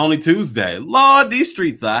remember it's only Tuesday. Lord, these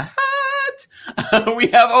streets are hot. we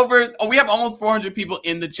have almost 400 people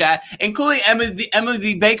in the chat, including Emily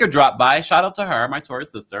D. Baker dropped by. Shout out to her, my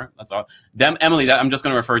Taurus sister. That's all. Emily, I'm just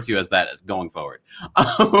going to refer to you as that going forward.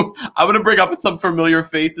 I'm going to bring up some familiar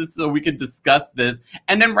faces so we can discuss this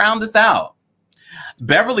and then round this out.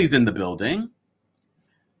 Beverly's in the building.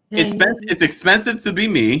 It's expensive to be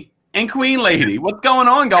me and Queen Lady. What's going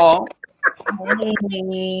on, y'all?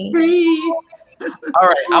 Hey. All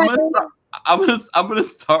right, I'm gonna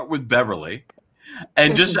start with Beverly,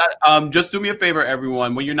 and just do me a favor,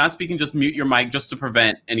 everyone. When you're not speaking, just mute your mic just to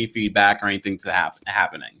prevent any feedback or anything to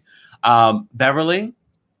happening. Beverly,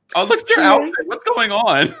 oh look at your outfit. What's going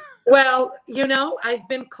on? Well, I've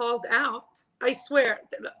been called out. I swear.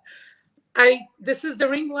 This is the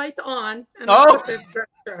ring light on, and I put this dress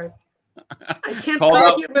shirt. I can't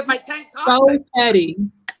go here with my tank top. So petty.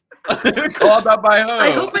 Called up by her.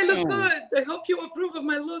 I hope I look good. I hope you approve of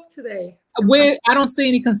my look today. I don't see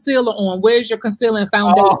any concealer on. Where's your concealer and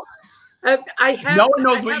foundation? I have. No one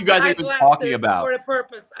knows what you guys are even talking about. For a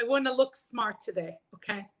purpose. I want to look smart today.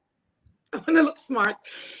 Okay. I want to look smart.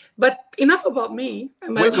 But enough about me.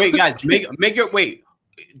 Wait, guys. Make it. Wait.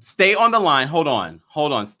 Stay on the line. Hold on.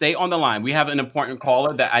 Stay on the line. We have an important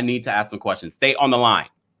caller that I need to ask some questions. Stay on the line.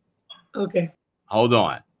 Okay. Hold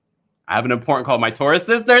on. I have an important call. My Taurus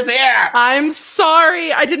sister's here. I'm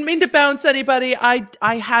sorry. I didn't mean to bounce anybody.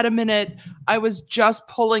 I had a minute. I was just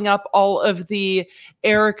pulling up all of the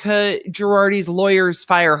Erika Girardi's lawyers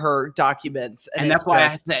fire her documents. And that's why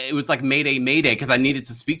I said it was like Mayday, because I needed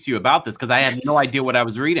to speak to you about this because I had no idea what I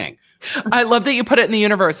was reading. I love that you put it in the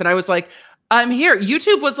universe. And I was like, I'm here.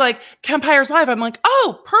 YouTube was like, Kempire's live. I'm like,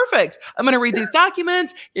 oh, perfect. I'm going to read these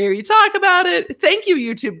documents. Hear you talk about it. Thank you,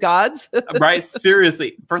 YouTube gods. Right?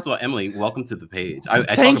 Seriously. First of all, Emily, welcome to the page. I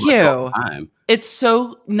Thank you. All the time. It's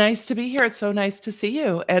so nice to be here. It's so nice to see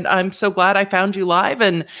you. And I'm so glad I found you live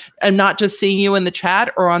and not just seeing you in the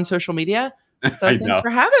chat or on social media. So thanks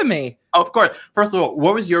for having me. Of course. First of all,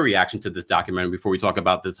 what was your reaction to this documentary before we talk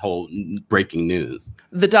about this whole breaking news?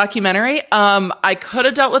 The documentary, I could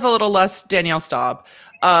have dealt with a little less Danielle Staub.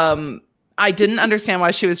 I didn't understand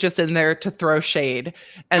why she was just in there to throw shade,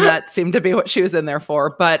 and that seemed to be what she was in there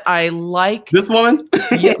for. But I like this woman.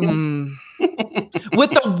 Yeah,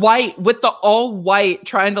 with the all white,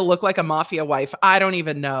 trying to look like a mafia wife. I don't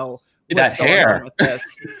even know that hair with this.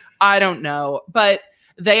 I don't know, but.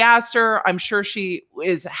 They asked her, I'm sure she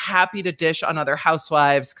is happy to dish on other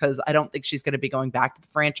housewives because I don't think she's going to be going back to the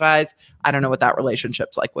franchise. I don't know what that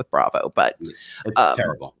relationship's like with Bravo, but it's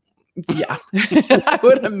terrible. Yeah. I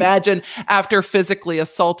would imagine after physically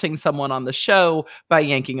assaulting someone on the show by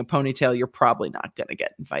yanking a ponytail, you're probably not going to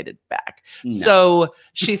get invited back. No. So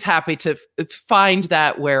she's happy to find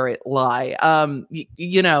that where it lie.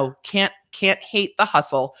 Can't hate the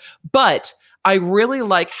hustle, but I really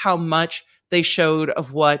like how much they showed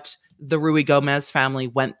of what the Rui Gomez family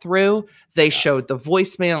went through. They showed the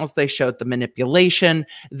voicemails. They showed the manipulation.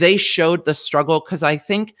 They showed the struggle. Because I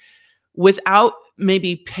think without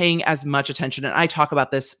maybe paying as much attention, and I talk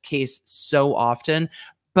about this case so often,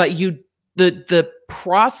 but the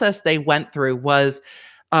process they went through was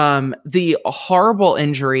the horrible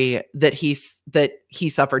injury that he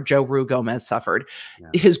suffered, Joe Rue Gomez suffered. Yeah.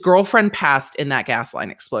 His girlfriend passed in that gas line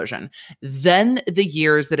explosion. Then the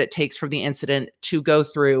years that it takes for the incident to go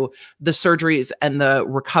through the surgeries and the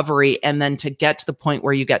recovery, and then to get to the point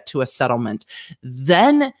where you get to a settlement.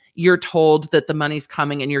 Then you're told that the money's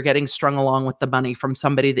coming and you're getting strung along with the money from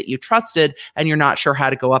somebody that you trusted and you're not sure how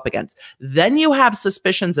to go up against. Then you have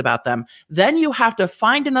suspicions about them. Then you have to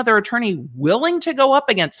find another attorney willing to go up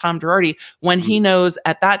against Tom Girardi when he knows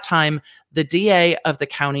at that time the DA of the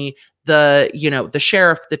county, the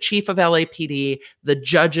sheriff, the chief of LAPD, the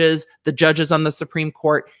judges on the Supreme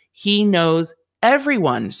Court. He knows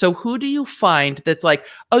everyone. So who do you find that's like,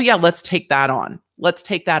 oh yeah, let's take that on. Let's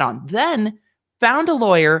take that on. Then found a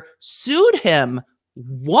lawyer, sued him,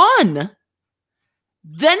 won.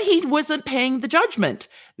 Then he wasn't paying the judgment.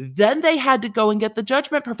 Then they had to go and get the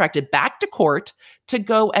judgment perfected back to court to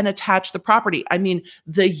go and attach the property. I mean,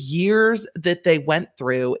 the years that they went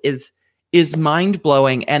through is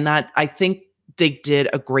mind-blowing. And that, I think they did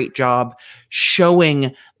a great job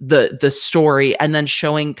showing the story, and then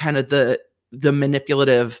showing kind of the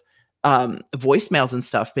manipulative voicemails and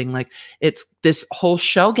stuff, being like, it's this whole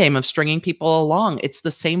shell game of stringing people along. It's the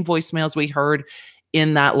same voicemails we heard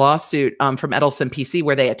in that lawsuit from Edelson PC,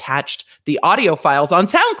 where they attached the audio files on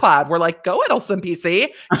SoundCloud. We're like, go Edelson PC,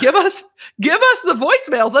 give us the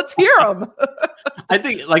voicemails. Let's hear them. I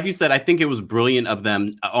think, like you said, I think it was brilliant of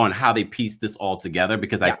them on how they pieced this all together,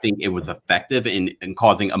 because I think it was effective in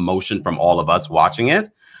causing emotion from all of us watching it.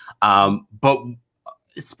 But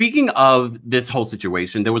speaking of this whole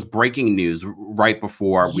situation, there was breaking news right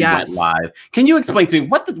before we went live. Can you explain to me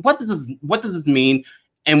what does this mean,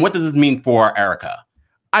 and what does this mean for Erika?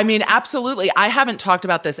 I mean, absolutely. I haven't talked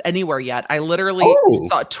about this anywhere yet. I literally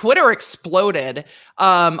saw Twitter exploded.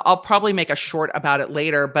 I'll probably make a short about it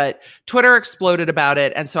later, but Twitter exploded about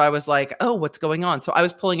it. And so I was like, oh, what's going on? So I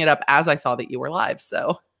was pulling it up as I saw that you were live.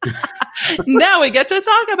 So now we get to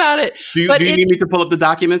talk about it. Do you need me to pull up the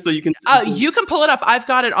document so you can? You can pull it up. I've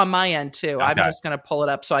got it on my end too. Okay. I'm just going to pull it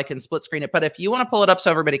up so I can split screen it. But if you want to pull it up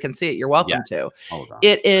so everybody can see it, you're welcome to. Hold on.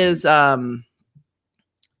 It is,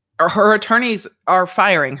 her attorneys are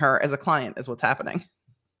firing her as a client is what's happening.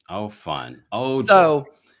 Oh, fun. Oh, so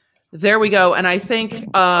there we go. And I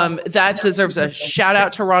think that deserves a shout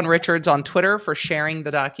out to Ron Richards on Twitter for sharing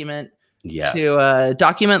the document to a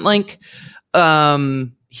document link.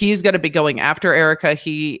 He's going to be going after Erika.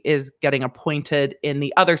 He is getting appointed in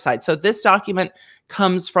the other side. So this document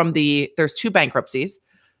comes from there's two bankruptcies,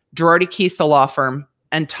 Girardi Keese, the law firm,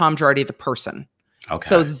 and Tom Girardi, the person. Okay.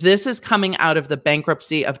 So this is coming out of the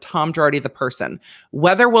bankruptcy of Tom Girardi, the person.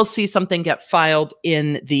 Whether we'll see something get filed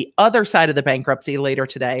in the other side of the bankruptcy later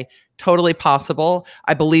today, totally possible.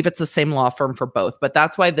 I believe it's the same law firm for both, but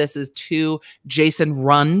that's why this is to Jason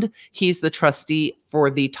Rund. He's the trustee for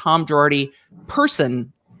the Tom Girardi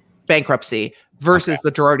person bankruptcy versus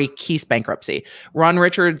the Girardi Keese bankruptcy. Ron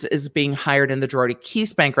Richards is being hired in the Girardi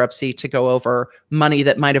Keese bankruptcy to go over money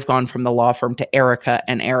that might have gone from the law firm to Erika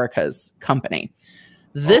and Erika's company.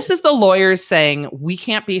 This is the lawyers saying we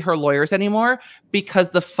can't be her lawyers anymore because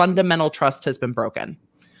the fundamental trust has been broken.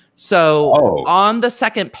 So on the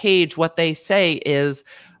second page, what they say is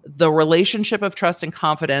the relationship of trust and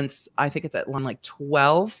confidence. I think it's at line like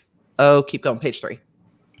 12. Oh, keep going. Page 3.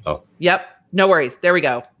 Oh, yep. No worries. There we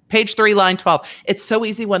go. Page 3, line 12. It's so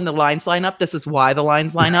easy when the lines line up. This is why the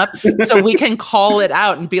lines line up. So we can call it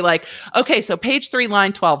out and be like, okay, so page 3,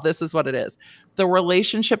 line 12, this is what it is. The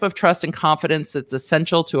relationship of trust and confidence that's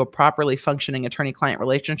essential to a properly functioning attorney-client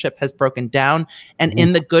relationship has broken down. And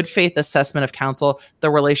in the good faith assessment of counsel, the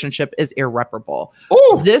relationship is irreparable.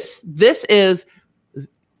 Oh, this is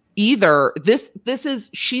either this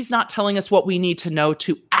is she's not telling us what we need to know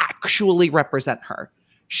to actually represent her.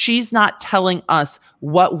 She's not telling us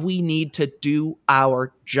what we need to do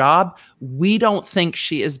our job. We don't think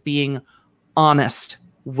she is being honest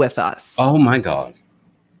with us. Oh my God.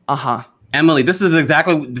 Uh-huh. Emily, this is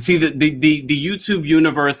exactly, see, the YouTube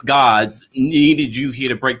universe gods needed you here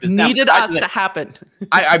to break this down. Needed us to happen.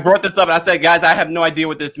 I brought this up and I said, guys, I have no idea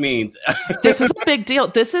what this means. This is a big deal.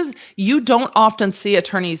 You don't often see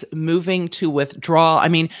attorneys moving to withdraw. I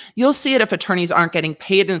mean, you'll see it if attorneys aren't getting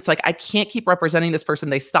paid and it's like, I can't keep representing this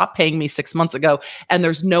person. They stopped paying me 6 months ago and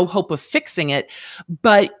there's no hope of fixing it.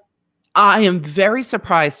 But I am very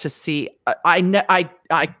surprised to see,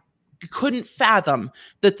 I couldn't fathom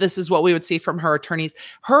that this is what we would see from her attorneys.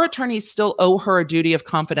 Her attorneys still owe her a duty of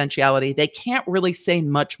confidentiality. They can't really say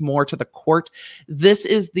much more to the court. This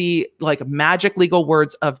is the magic legal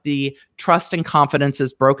words of the trust and confidence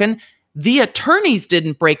is broken. The attorneys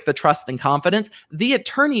didn't break the trust and confidence. The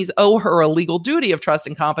attorneys owe her a legal duty of trust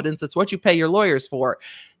and confidence. It's what you pay your lawyers for.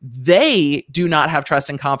 They do not have trust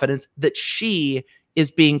and confidence that she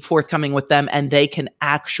is being forthcoming with them and they can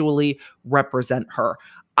actually represent her.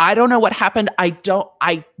 I don't know what happened.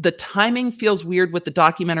 The timing feels weird with the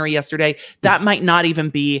documentary yesterday. That might not even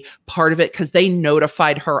be part of it because they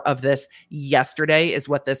notified her of this yesterday is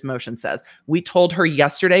what this motion says. We told her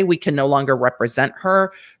yesterday we can no longer represent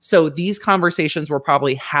her. So these conversations were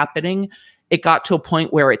probably happening. It got to a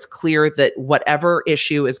point where it's clear that whatever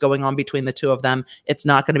issue is going on between the two of them, it's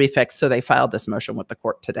not going to be fixed. So they filed this motion with the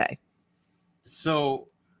court today. So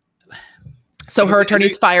her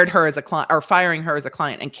attorneys fired her as a client, or firing her as a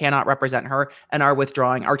client, and cannot represent her, and are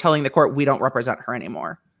telling the court we don't represent her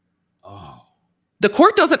anymore. Oh. The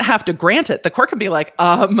court doesn't have to grant it. The court can be like,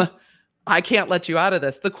 I can't let you out of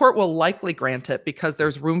this. The court will likely grant it because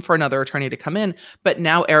there's room for another attorney to come in. But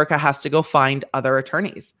now Erika has to go find other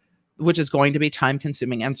attorneys, which is going to be time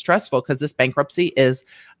consuming and stressful because this bankruptcy is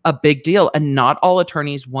a big deal. And not all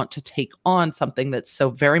attorneys want to take on something that's so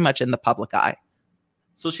very much in the public eye.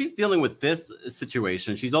 So she's dealing with this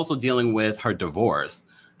situation. She's also dealing with her divorce.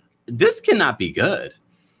 This cannot be good.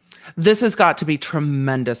 This has got to be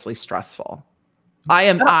tremendously stressful.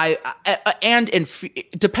 Depending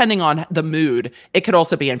on the mood, it could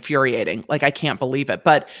also be infuriating. Like, I can't believe it.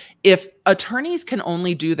 But if attorneys can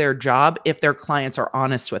only do their job if their clients are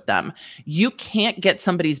honest with them, you can't get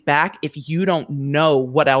somebody's back if you don't know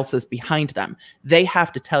what else is behind them. They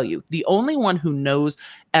have to tell you. The only one who knows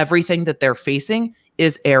everything that they're facing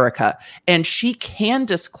is Erika, and she can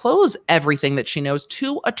disclose everything that she knows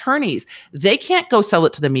to attorneys. They can't go sell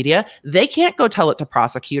it to the media. They can't go tell it to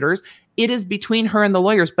prosecutors. It is between her and the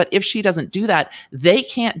lawyers. But if she doesn't do that, they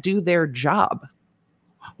can't do their job.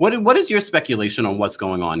 What is your speculation on what's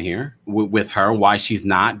going on here with her? Why she's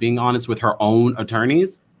not being honest with her own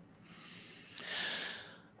attorneys?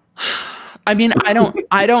 I mean, I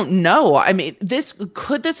don't know. I mean,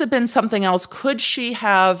 could this have been something else? Could she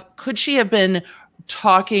have been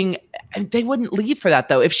talking? They wouldn't leave for that,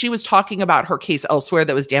 though. If she was talking about her case elsewhere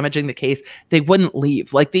that was damaging the case, they wouldn't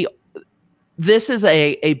leave. Like, this is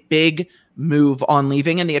a big move on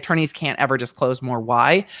leaving, and the attorneys can't ever disclose more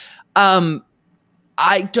why.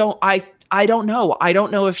 I don't know. I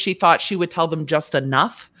don't know if she thought she would tell them just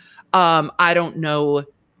enough. I don't know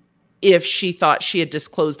if she thought she had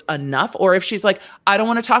disclosed enough, or if she's like, I don't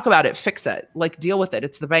want to talk about it, fix it, like, deal with it.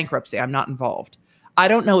 It's the bankruptcy. I'm not involved. I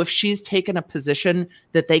don't know if she's taken a position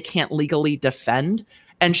that they can't legally defend,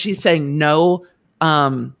 and she's saying, no,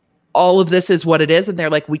 all of this is what it is. And they're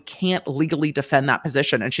like, we can't legally defend that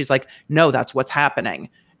position. And she's like, no, that's what's happening.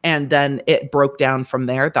 And then it broke down from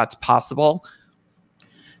there. That's possible.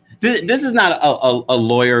 This is not a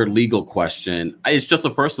lawyer legal question. It's just a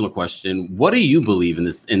personal question. What do you believe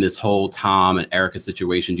in this whole Tom and Erika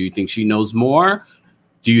situation? Do you think she knows more?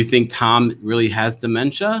 Do you think Tom really has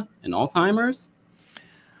dementia and Alzheimer's?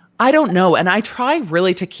 I don't know. And I try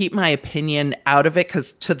really to keep my opinion out of it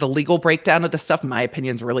because to the legal breakdown of the stuff, my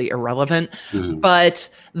opinion is really irrelevant. Mm-hmm. But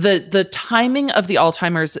the timing of the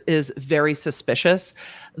Alzheimer's is very suspicious.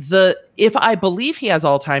 If I believe he has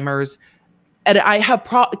Alzheimer's, and I have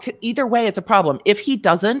either way, it's a problem. If he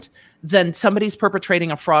doesn't, then somebody's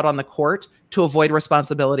perpetrating a fraud on the court to avoid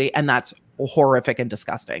responsibility, and that's horrific and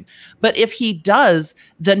disgusting. But if he does,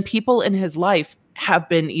 then people in his life have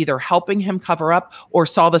been either helping him cover up or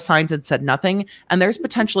saw the signs and said nothing. And there's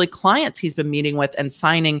potentially clients he's been meeting with and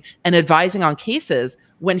signing and advising on cases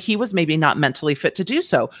when he was maybe not mentally fit to do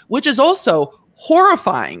so, which is also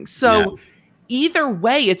horrifying. So either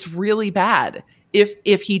way, it's really bad.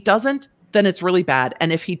 If he doesn't, then it's really bad.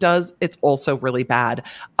 And if he does, it's also really bad.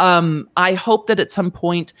 I hope that at some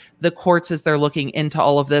point the courts, as they're looking into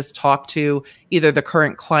all of this, talk to either the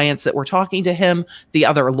current clients that were talking to him, the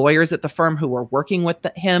other lawyers at the firm who were working with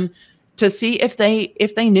him, to see if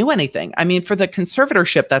they knew anything. I mean, for the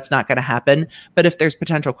conservatorship, that's not going to happen. But if there's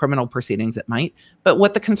potential criminal proceedings, it might. But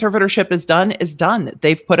what the conservatorship has done is done.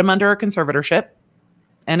 They've put him under a conservatorship,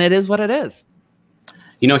 and it is what it is.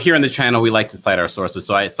 You know, here on the channel, we like to cite our sources.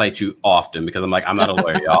 So I cite you often because I'm like, I'm not a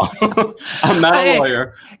lawyer, y'all. I'm not a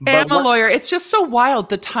lawyer. I'm a lawyer. It's just so wild.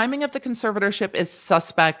 The timing of the conservatorship is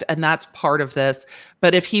suspect, and that's part of this.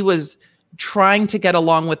 But if he was trying to get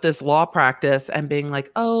along with this law practice and being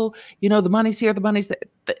like, oh, you know, the money's here, the money's there.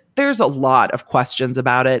 There's a lot of questions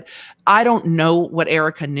about it. I don't know what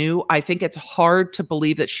Erika knew. I think it's hard to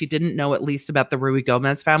believe that she didn't know at least about the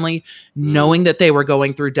Ruigomez family, knowing that they were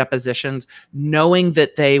going through depositions, knowing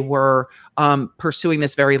that they were pursuing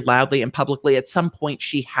this very loudly and publicly. At some point,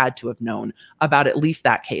 she had to have known about at least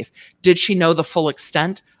that case. Did she know the full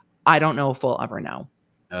extent? I don't know if we'll ever know.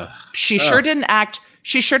 Ugh. She sure didn't act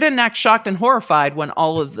shocked and horrified when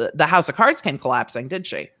all of the House of Cards came collapsing, did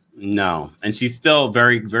she? No, and she's still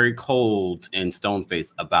very, very cold and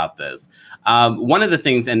stone-faced about this. One of the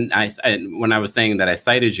things, and when I was saying that I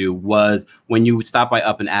cited you, was when you stopped by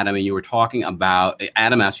Up and Adam, and you were talking about,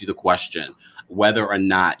 Adam asked you the question whether or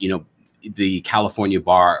not, you know, the California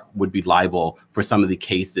bar would be liable for some of the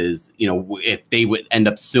cases, you know, if they would end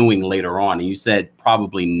up suing later on, and you said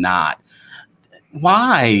probably not.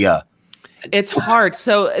 Why? It's hard.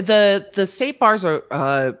 So the state bars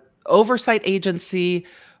are oversight agency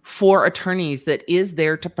for attorneys that is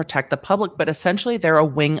there to protect the public, but essentially they're a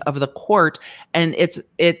wing of the court, and it's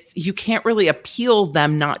you can't really appeal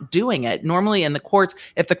them not doing it. Normally in the courts,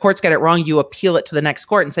 if the courts get it wrong, you appeal it to the next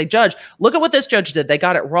court and say, Judge, look at what this judge did. They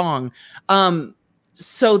got it wrong.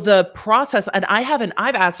 So the process, and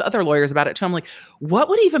I've asked other lawyers about it too. I'm like, what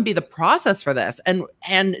would even be the process for this? And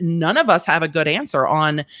none of us have a good answer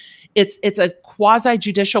on. It's a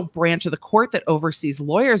quasi-judicial branch of the court that oversees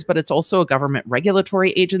lawyers, but it's also a government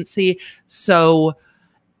regulatory agency. So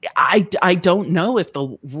I don't know if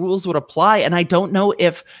the rules would apply, and I don't know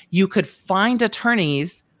if you could find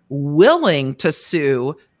attorneys willing to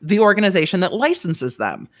sue the organization that licenses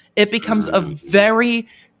them. It becomes a very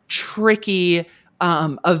tricky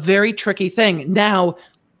thing. Now,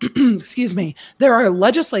 excuse me, there are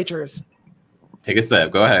legislatures. Take a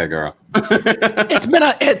sip. Go ahead, girl. It's been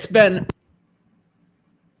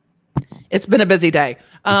a busy day.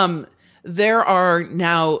 There are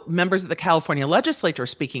now members of the California legislature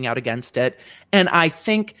speaking out against it. And I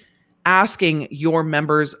think asking your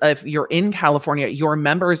members, if you're in California, your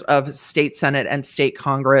members of state Senate and state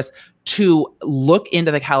Congress to look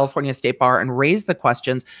into the California State Bar and raise the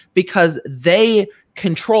questions, because they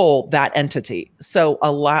control that entity. So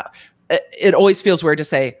it always feels weird to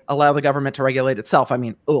say allow the government to regulate itself. I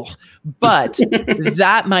mean, ugh. But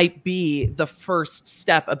that might be the first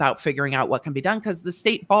step about figuring out what can be done, because the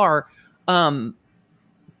state bar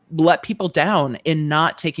let people down in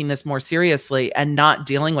not taking this more seriously and not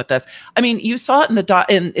dealing with this. I mean, you saw it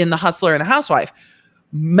in the Hustler and the Housewife.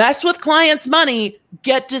 Mess with clients' money,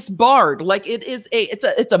 get disbarred. Like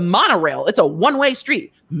it's a monorail. It's a one-way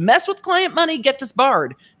street. Mess with client money, get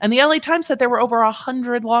disbarred. And the LA Times said there were over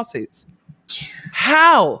 100 lawsuits.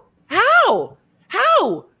 How?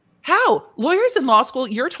 Lawyers in law school,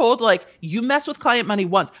 you're told, like, you mess with client money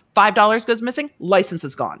once, $5 goes missing, license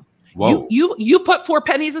is gone. Whoa. You put 4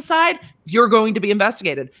 pennies aside, you're going to be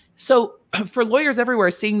investigated. So for lawyers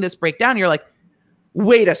everywhere seeing this breakdown, you're like,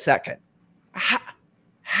 wait a second.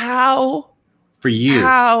 How? For years.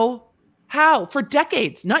 How? For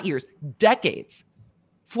decades, not years, decades.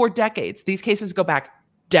 For decades. These cases go back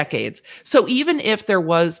decades. So even if there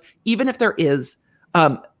is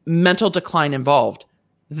mental decline involved,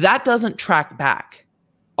 that doesn't track back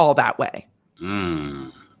all that way.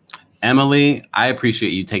 Emily, I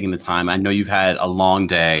appreciate you taking the time. I know you've had a long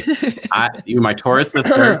day. You're my Taurus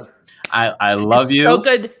sister. I love you. So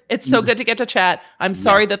good. It's so good to get to chat. I'm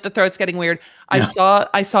sorry that the throat's getting weird.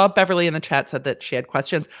 I saw Beverly in the chat said that she had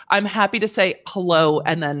questions. I'm happy to say hello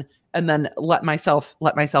and then let myself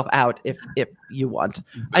out if you want.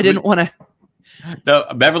 I didn't want to. No,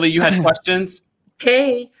 Beverly, you had questions?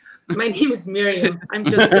 Hey, my name is Miriam. I'm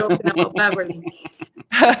just joking about Beverly.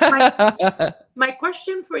 My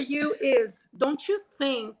question for you is, don't you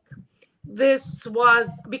think this was,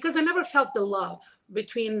 because I never felt the love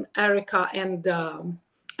between Erika and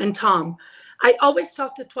Tom. I always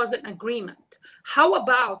felt it was an agreement. How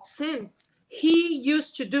about, since he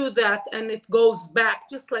used to do that, and it goes back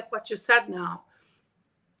just like what you said now,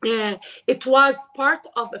 it was part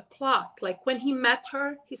of a plot. Like when he met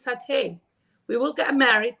her, he said, hey, we will get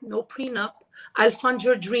married, no prenup. I'll fund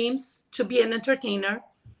your dreams to be an entertainer,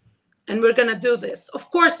 and we're gonna do this. Of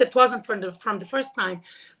course, it wasn't from the first time,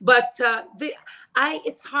 but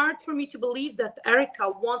it's hard for me to believe that Erika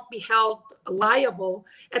won't be held liable.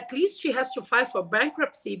 At least she has to file for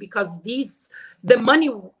bankruptcy, because the money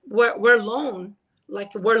were loaned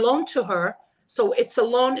to her. So it's a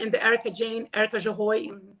loan in the Erika Jayne, Erika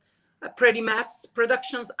Jayne, Pretty Mess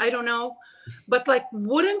Productions. I don't know, but like,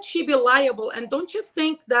 wouldn't she be liable? And don't you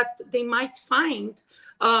think that they might find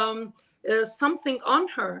something on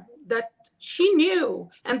her that she knew?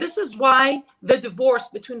 And this is why the divorce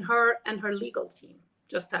between her and her legal team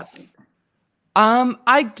just happened.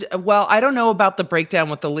 I don't know about the breakdown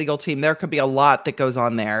with the legal team. There could be a lot that goes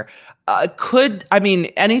on there.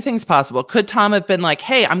 Anything's possible. Could Tom have been like,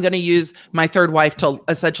 hey, I'm going to use my third wife to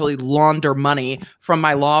essentially launder money from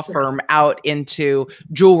my law firm out into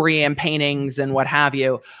jewelry and paintings and what have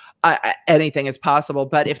you? anything is possible.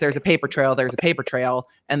 But if there's a paper trail, there's a paper trail.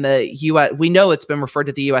 And the U.S., we know it's been referred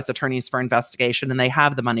to the U.S. attorneys for investigation, and they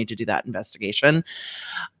have the money to do that investigation.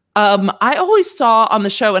 I always saw on the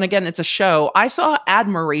show, and again, it's a show, I saw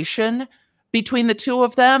admiration between the two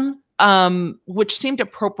of them, which seemed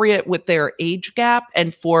appropriate with their age gap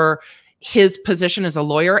and for his position as a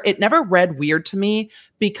lawyer. It never read weird to me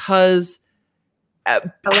because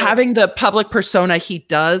having the public persona he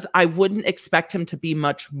does, I wouldn't expect him to be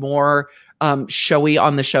much more showy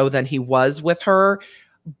on the show than he was with her.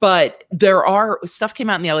 But stuff came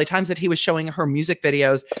out in the LA Times that he was showing her music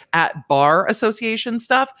videos at bar association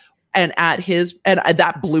stuff and at his, and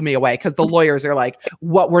that blew me away because the lawyers are like,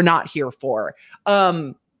 what we're not here for.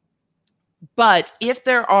 But if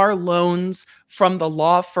there are loans from the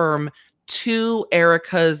law firm to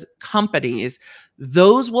Erika's companies,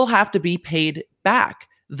 those will have to be paid back.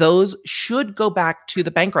 Those should go back to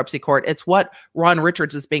the bankruptcy court. It's what Ron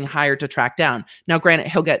Richards is being hired to track down. Now, granted,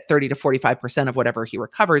 he'll get 30 to 45% of whatever he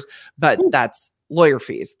recovers, but that's lawyer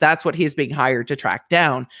fees. That's what he's being hired to track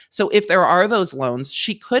down. So if there are those loans,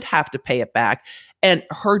 she could have to pay it back. And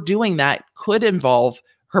her doing that could involve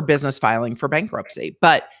her business filing for bankruptcy.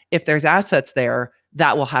 But if there's assets there,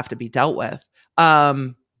 that will have to be dealt with.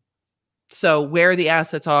 So where the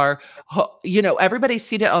assets are, everybody's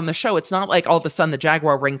seen it on the show. It's not like all of a sudden the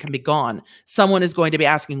Jaguar ring can be gone. Someone is going to be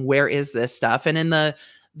asking, where is this stuff? And in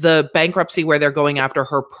the bankruptcy where they're going after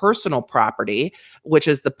her personal property, which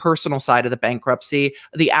is the personal side of the bankruptcy,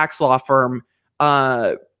 the Axe law firm,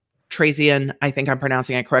 Trazian, I think I'm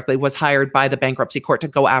pronouncing it correctly, was hired by the bankruptcy court to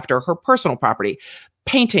go after her personal property.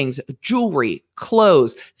 Paintings, jewelry,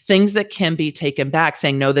 clothes, things that can be taken back,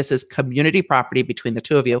 saying, no, this is community property between the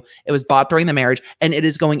two of you. It was bought during the marriage and it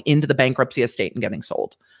is going into the bankruptcy estate and getting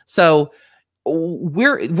sold. So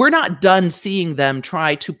we're not done seeing them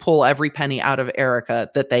try to pull every penny out of Erika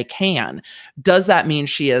that they can. Does that mean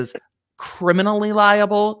she is criminally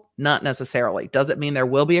liable? Not necessarily. Does it mean there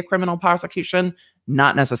will be a criminal prosecution?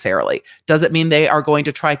 Not necessarily. Does it mean they are going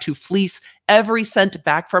to try to fleece every cent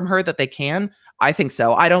back from her that they can? I think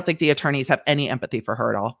so. I don't think the attorneys have any empathy for her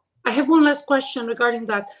at all. I have one last question regarding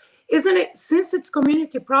that. Isn't it, since it's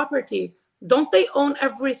community property, don't they own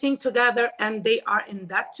everything together and they are in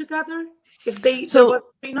debt together? If there was a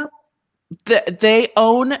prenup? They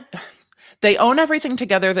own everything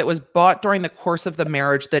together that was bought during the course of the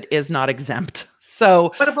marriage that is not exempt.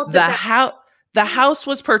 So what about the house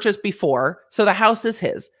was purchased before, so the house is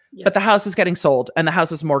his. Yes. But the house is getting sold and the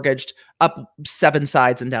house is mortgaged up 7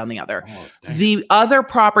 sides and down the other. Oh, the other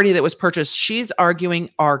property that was purchased, she's arguing,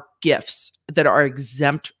 are gifts that are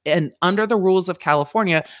exempt. And under the rules of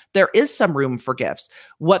California, there is some room for gifts.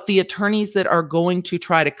 What the attorneys that are going to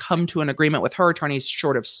try to come to an agreement with her attorneys,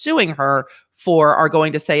 short of suing her for, are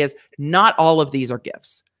going to say is not all of these are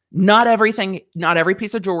gifts. Not everything, not every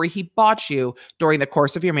piece of jewelry he bought you during the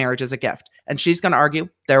course of your marriage is a gift. And she's going to argue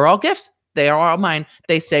they're all gifts. They are all mine.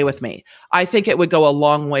 They stay with me. I think it would go a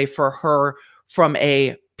long way for her from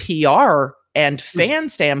a PR and fan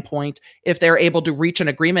standpoint if they're able to reach an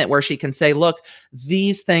agreement where she can say, look,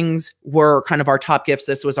 these things were kind of our top gifts.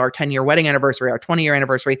 This was our 10-year wedding anniversary, our 20-year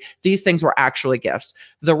anniversary. These things were actually gifts.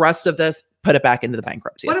 The rest of this, put it back into the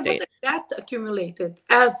bankruptcy estate. What about the debt accumulated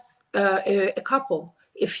as a couple?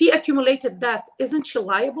 If he accumulated debt, isn't she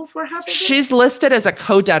liable for half of it? She's listed as a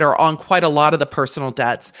co-debtor on quite a lot of the personal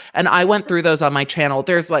debts. And I went through those on my channel.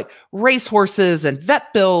 There's like racehorses and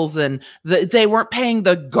vet bills, and they weren't paying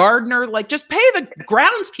the gardener. Like, just pay the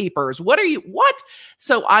groundskeepers. What?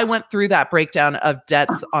 So I went through that breakdown of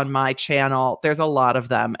debts on my channel. There's a lot of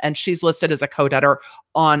them. And she's listed as a co-debtor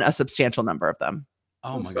on a substantial number of them.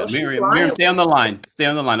 Oh my God. Miriam, stay on the line. Stay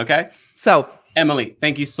on the line, okay? So Emily,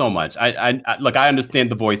 thank you so much. I look, I understand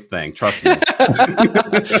the voice thing. Trust me.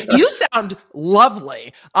 You sound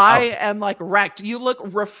lovely. I am like wrecked. You look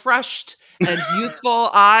refreshed and youthful.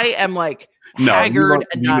 I am like haggard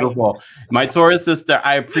and beautiful. My Taurus sister,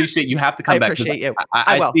 I appreciate you. Have to come back. I appreciate you.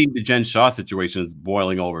 I see the Jen Shaw situation is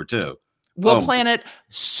boiling over too. We'll plan it.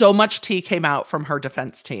 So much tea came out from her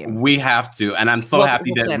defense team. We have to. And I'm so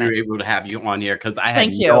happy that we were able to have you on here because I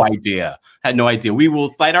had no idea. We will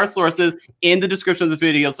cite our sources in the description of the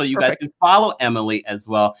video so you guys can follow Emily as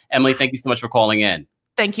well. Emily, thank you so much for calling in.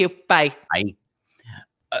 Thank you. Bye. Bye.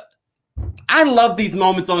 I love these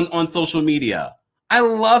moments on social media. I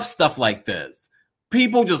love stuff like this.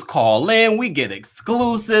 People just call in. We get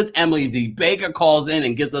exclusives. Emily D. Baker calls in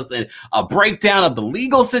and gives us a breakdown of the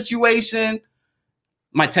legal situation.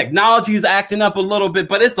 My technology is acting up a little bit,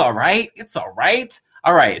 but it's all right. It's all right.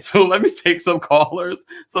 All right, so let me take some callers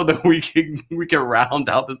so that we can round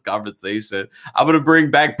out this conversation. I'm gonna bring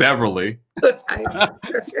back Beverly. She's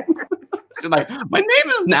like, my name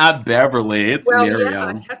is not Beverly, it's Miriam. Yeah,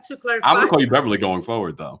 I had to clarify. I'm gonna call you Beverly going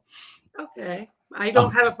forward, though. Okay, I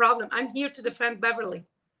don't have a problem. I'm here to defend Beverly.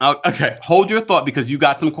 Okay, hold your thought because you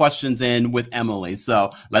got some questions in with Emily. So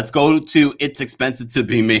let's go to It's Expensive to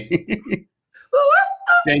Be Me.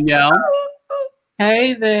 Danielle.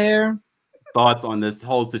 Hey there. Thoughts on this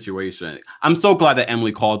whole situation? I'm so glad that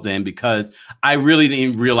Emily called in because I really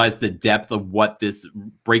didn't realize the depth of what this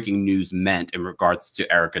breaking news meant in regards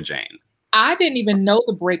to Erika Jayne. I didn't even know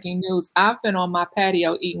the breaking news. I've been on my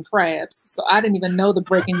patio eating crabs, so I didn't even know the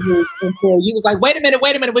breaking news until you was like, wait a minute,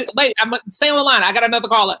 wait, I'm stay on the line. I got another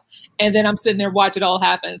caller. And then I'm sitting there watching it all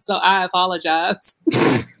happen. So I apologize.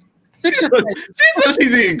 She says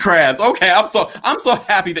she's eating crabs. Okay, I'm so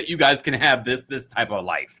happy that you guys can have this type of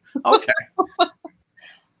life. Okay.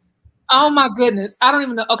 Oh my goodness. I don't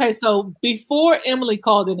even know. Okay, so before Emily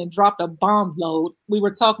called in and dropped a bomb load, we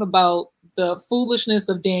were talking about the foolishness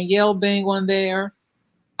of Danielle being on there.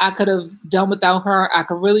 I could have done without her. I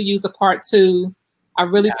could really use a part 2. I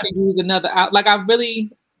really could have used another out. Like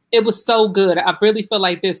it was so good. I really feel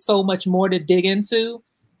like there's so much more to dig into,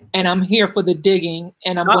 and I'm here for the digging.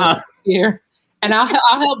 And I'm going here, and I'll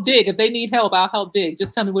help dig if they need help. I'll help dig.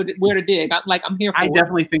 Just tell me where to dig. I'm here for. I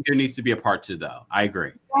definitely think there needs to be a part 2, though. I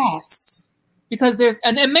agree. Yes, because there's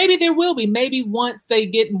and maybe there will be. Maybe once they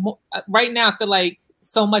get more, right now, I feel like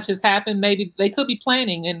so much has happened. Maybe they could be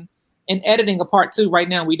planning and editing a part 2 right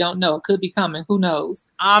now. We don't know. It could be coming. Who knows?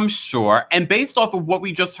 I'm sure. And based off of what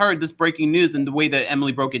we just heard, this breaking news and the way that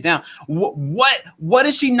Emily broke it down, what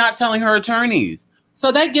is she not telling her attorneys?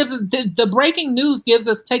 So that gives us the breaking news takes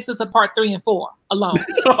us to part 3 and 4 alone.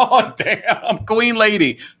 Oh, damn. Queen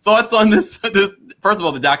Lady, thoughts on this? First of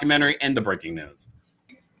all, the documentary and the breaking news.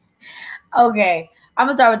 Okay. I'm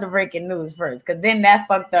gonna start with the breaking news first, because then that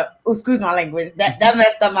fucked up. Excuse my language. That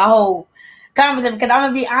messed up my whole conversation. Because I'm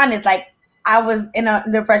gonna be honest, like I was in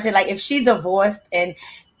the impression, like if she divorced and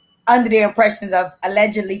under the impressions of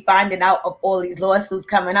allegedly finding out of all these lawsuits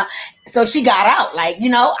coming up, so she got out. Like,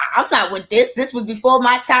 I'm not with this. This was before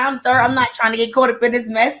my time, sir. I'm not trying to get caught up in this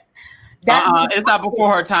mess. It's not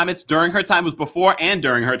before her time. It's during her time. It was before and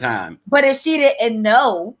during her time. But if she didn't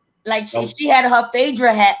know. Like she had her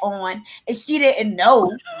Phaedra hat on and she didn't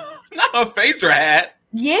know. Not her Phaedra hat.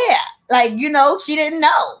 Yeah. Like, she didn't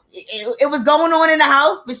know. It was going on in the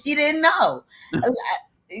house, but she didn't know.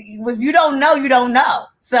 If you don't know, you don't know.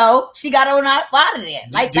 So she got on out of there.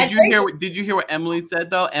 Did you hear what Emily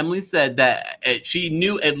said, though? Emily said that she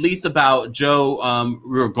knew at least about Joe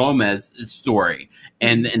Gomez's story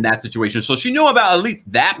and in that situation. So she knew about at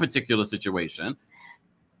least that particular situation.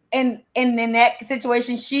 And in that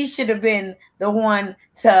situation, she should have been the one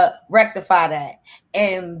to rectify that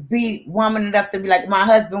and be woman enough to be like, my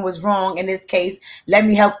husband was wrong in this case. Let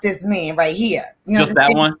me help this man right here. Just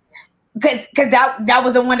that one? Because that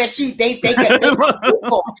was the one that they got proof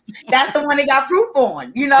on. That's the one they got proof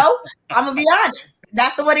on. I'm gonna be honest.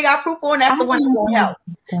 That's the one they got proof on. That's the one that won't help.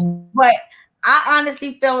 But I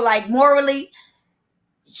honestly feel like morally,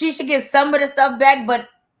 she should give some of the stuff back. But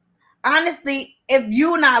honestly, if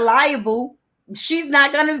you're not liable, she's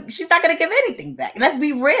not gonna give anything back. Let's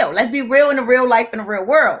be real. Let's be real in the real life, in the real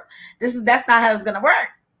world. That's not how it's gonna work.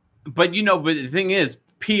 But but the thing is,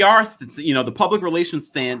 PR, the public relations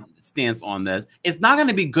stance on this, it's not going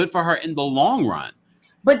to be good for her in the long run.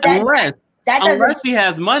 But unless she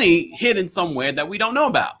has money hidden somewhere that we don't know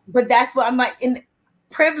about. But that's what I'm like in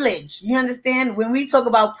privilege. You understand? When we talk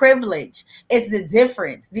about privilege, it's the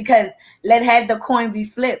difference, because had the coin be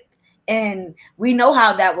flipped. And we know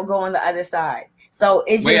how that will go on the other side. So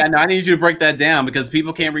it's I need you to break that down because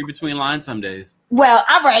people can't read between lines some days. Well,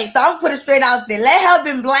 all right. So I'm put it straight out there. Let her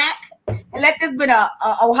been black, and let this been a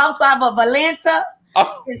housewife of Atlanta,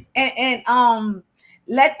 and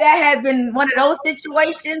let that have been one of those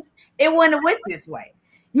situations. It wouldn't have went this way.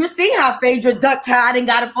 You see how Phaedra ducked hide and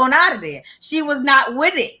got up on out of there. She was not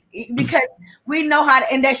with it because we know how,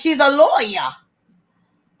 and that she's a lawyer.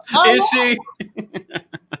 Is she?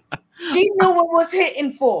 She knew what was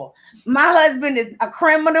hitting for. My husband is a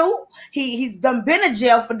criminal. He's done been in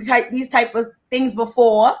jail for these type of things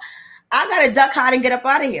before. I gotta duck, hide, and get up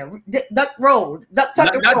out of here. Duck, roll, duck,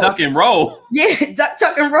 tuck, and roll. Not duck and roll. Yeah, duck,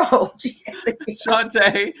 tuck, and roll.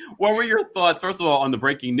 Shantae, what were your thoughts? First of all, on the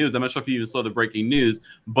breaking news. I'm not sure if you even saw the breaking news,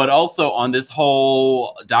 but also on this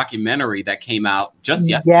whole documentary that came out just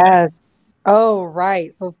yesterday. Yes. Oh,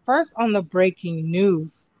 right. So first, on the breaking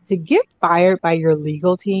news, to get fired by your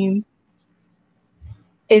legal team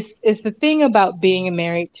It's the thing about being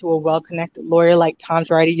married to a well-connected lawyer like Tom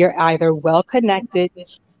Girardi. You're either well-connected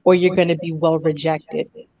or you're going to be well-rejected.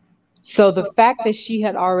 So the fact that she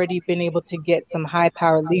had already been able to get some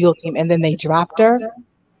high-powered legal team and then they dropped her,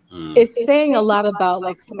 it's saying a lot about,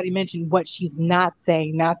 like somebody mentioned, what she's not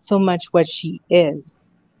saying, not so much what she is.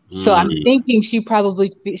 So I'm thinking she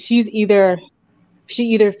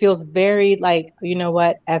either feels very like, you know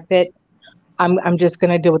what, F it, I'm just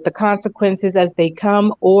gonna deal with the consequences as they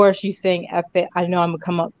come, or she's saying, F it, I know I'm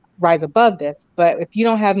gonna rise above this. But if you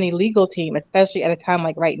don't have any legal team, especially at a time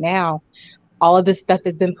like right now, all of this stuff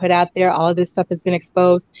has been put out there, all of this stuff has been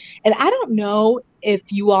exposed. And I don't know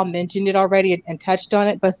if you all mentioned it already and touched on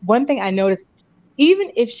it, but one thing I noticed,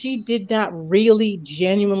 even if she did not really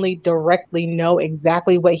genuinely directly know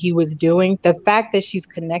exactly what he was doing, the fact that she's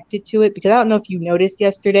connected to it, because I don't know if you noticed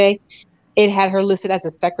yesterday, it had her listed as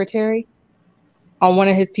a secretary on one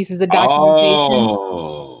of his pieces of documentation.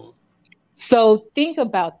 Oh. So think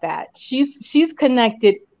about that. She's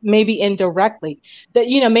connected, maybe indirectly, that,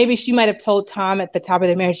 you know, maybe she might have told Tom at the top of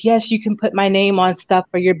their marriage, yes, you can put my name on stuff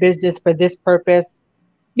for your business for this purpose,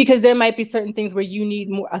 because there might be certain things where you need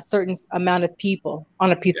a certain amount of people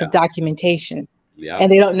on a piece of documentation.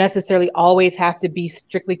 And they don't necessarily always have to be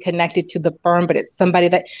strictly connected to the firm, but it's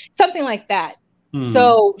something like that.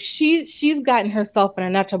 So she's gotten herself in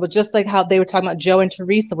enough trouble, just like how they were talking about Joe and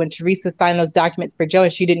Teresa, when Teresa signed those documents for Joe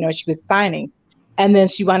and she didn't know she was signing. And then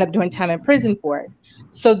she wound up doing time in prison for it.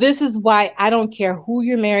 So this is why I don't care who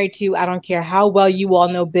you're married to. I don't care how well you all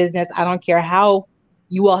know business. I don't care how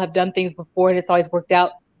you all have done things before and it's always worked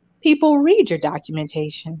out. People, read your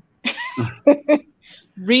documentation.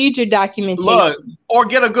 Read your documentation. Look, or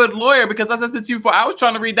get a good lawyer, because as I said to you before, I was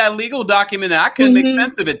trying to read that legal document and I couldn't make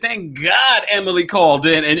sense of it. Thank God Emily called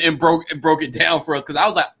in and broke it down for us, because I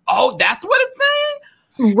was like, oh, that's what it's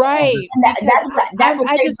saying? Right.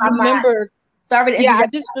 I just remember. Sorry, I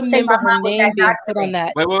just remember her name being put on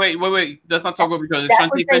that. Wait. Let's not talk over each other.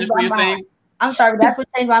 Shanti, finish what you're saying. I'm sorry, that's what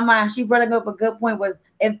changed my mind. She brought up a good point, was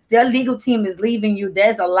if their legal team is leaving you,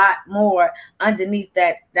 there's a lot more underneath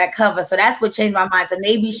that cover. So that's what changed my mind. So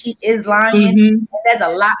maybe she is lying. And there's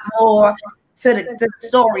a lot more to the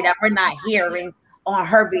story that we're not hearing on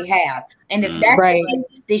her behalf. And if that's right,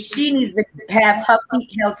 then she needs to have her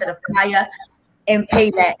feet held to the fire and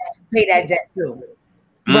pay that debt too.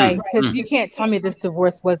 Right, because you can't tell me this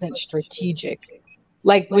divorce wasn't strategic.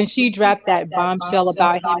 Like when she dropped that bombshell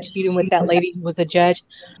about him cheating with that lady who was a judge,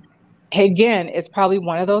 again, it's probably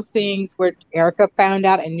one of those things where Erika found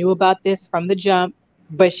out and knew about this from the jump,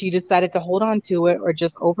 but she decided to hold on to it or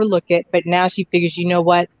just overlook it. But now she figures, you know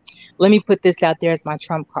what? Let me put this out there as my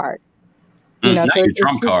trump card. You know, not your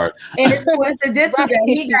trump card. And it's coincidental that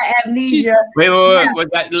he got amnesia.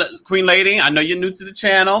 Wait, Queen Lady, I know you're new to the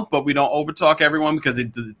channel, but we don't overtalk everyone because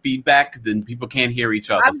it does feedback. Then people can't hear each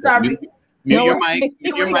other. I'm sorry. Mute your mic.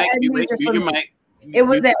 Mute your mic. It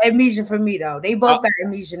was that amnesia for me though. They both got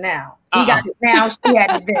amnesia now. He got it now. She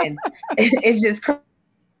had it then. It's just crazy.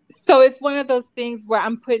 So it's one of those things where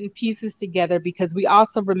I'm putting pieces together, because we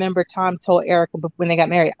also remember Tom told Erika when they got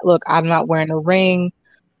married, look, I'm not wearing a ring.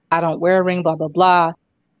 I don't wear a ring, blah, blah, blah.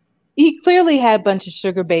 He clearly had a bunch of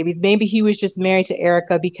sugar babies. Maybe he was just married to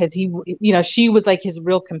Erika because she was like his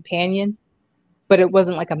real companion, but it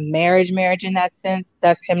wasn't like a marriage in that sense.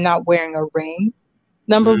 That's him not wearing a ring,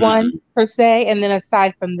 number one, per se. And then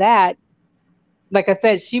aside from that, like I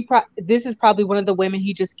said, this is probably one of the women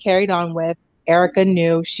he just carried on with. Erika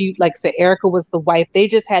knew. So Erika was the wife. They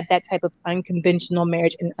just had that type of unconventional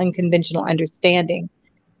marriage and unconventional understanding.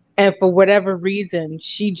 And for whatever reason,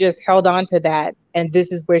 she just held on to that. And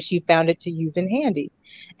this is where she found it to use in handy.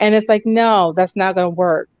 And it's like, no, that's not going to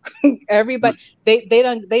work. Everybody, they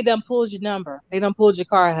done pulled your number. They done pulled your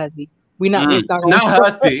car, huzzy. It's not going to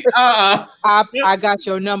work. Huzzy. I got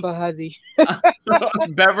your number, huzzy.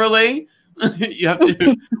 Beverly, you have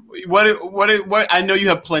to, what, I know you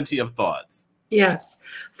have plenty of thoughts. Yes.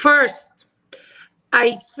 First,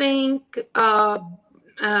 I think,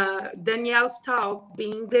 Danielle Staub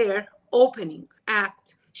being there, opening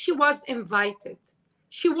act, she was invited.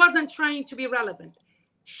 She wasn't trying to be relevant.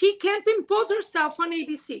 She can't impose herself on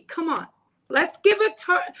ABC. Come on, let's give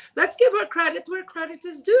her credit where credit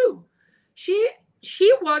is due.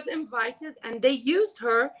 She was invited, and they used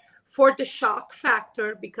her for the shock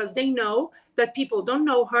factor because they know that people don't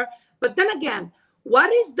know her. But then again,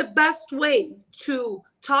 what is the best way to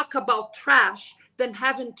talk about trash than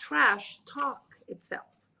having trash talk itself?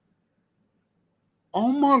 Oh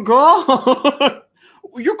my God.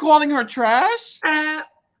 You're calling her trash? Her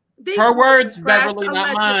words, trash, Beverly,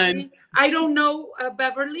 not mine. I don't know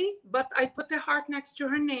Beverly, but I put a heart next to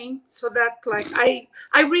her name so that like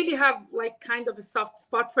I really have like kind of a soft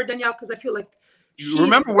spot for Danielle because I feel like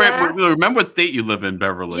remember what state you live in,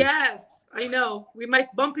 Beverly. Yes, I know. We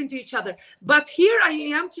might bump into each other. But here I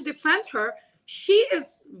am to defend her. She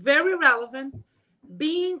is very relevant.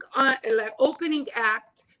 Being like opening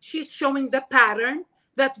act, she's showing the pattern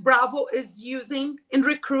that Bravo is using in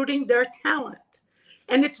recruiting their talent.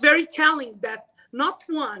 And it's very telling that not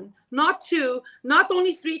one, not two, not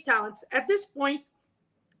only 3 talents. At this point,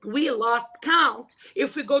 we lost count.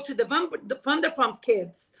 If we go to the Vanderpump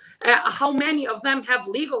kids, how many of them have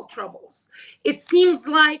legal troubles? It seems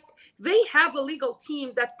like they have a legal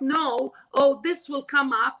team that know, oh, this will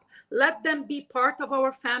come up. Let them be part of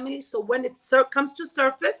our family. So when it comes to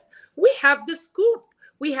surface, we have the scoop.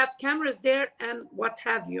 We have cameras there and what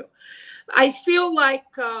have you. I feel like...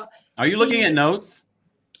 Are you looking at notes?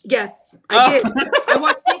 Yes, I did. I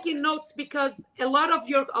was taking notes because a lot of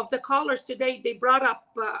the callers today, they brought up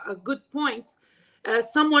good points.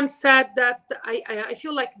 Someone said that I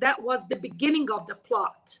feel like that was the beginning of the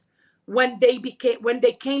plot when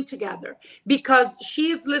they came together, because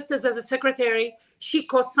she is listed as a secretary. She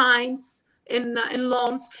co-signs in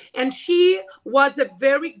loans, and she was a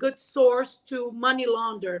very good source to money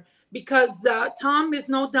launder because Tom is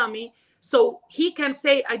no dummy. So he can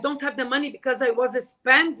say, I don't have the money because I was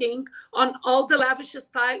spending on all the lavish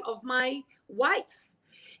style of my wife.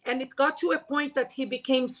 And it got to a point that he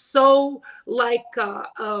became so like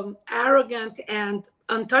arrogant and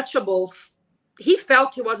untouchable. He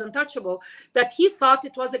felt he was untouchable, that he thought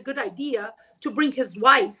it was a good idea to bring his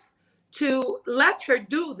wife to let her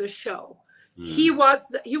do the show. He was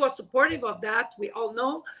supportive of that. We all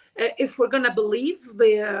know, if we're gonna believe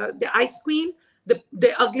the Ice Queen,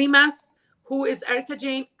 the ugly mess, who is Erika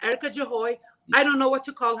Jayne, Erika Jayne. I don't know what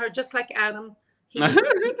to call her, just like Adam. He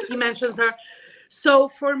mentions her. So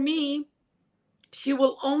for me, she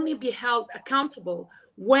will only be held accountable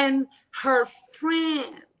when her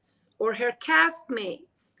friends or her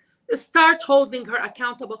castmates start holding her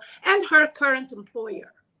accountable, and her current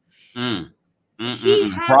employer. She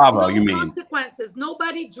has Bravo, no you mean. consequences.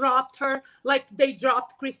 Nobody dropped her like they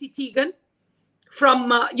dropped Chrissy Teigen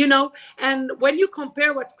from, and when you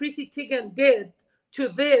compare what Chrissy Teigen did to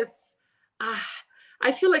this,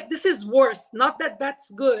 I feel like this is worse. Not that that's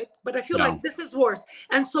good, but I feel like this is worse.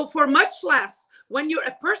 And so for much less, when you're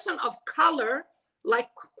a person of color, like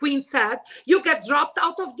Queen said, you get dropped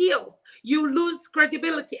out of deals. You lose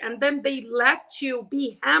credibility, and then they let you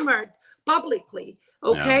be hammered publicly.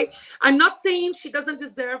 Okay, yeah. I'm not saying she doesn't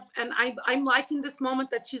deserve, and I'm liking this moment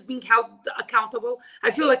that she's being held accountable. I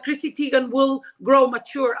feel like Chrissy Teigen will grow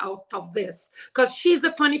mature out of this because she's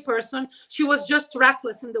a funny person. She was just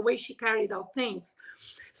reckless in the way she carried out things.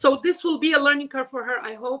 So this will be a learning curve for her,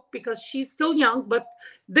 I hope, because she's still young. But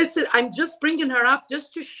I'm just bringing her up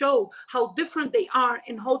just to show how different they are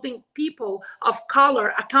in holding people of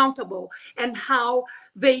color accountable, and how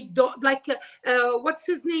they don't, like, what's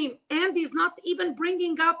his name? Andy's not even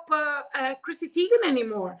bringing up Chrissy Teigen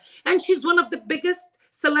anymore. And she's one of the biggest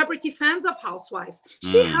celebrity fans of Housewives.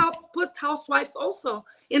 She helped put Housewives also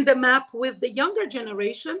in the map with the younger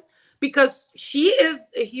generation because she is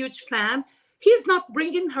a huge fan. He's not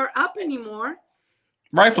bringing her up anymore.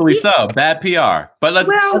 Rightfully so. Bad PR. But let's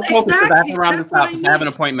focus. Exactly. I have to round this out. I have an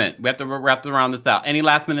appointment. We have to wrap around this out. Any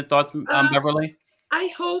last minute thoughts, Beverly?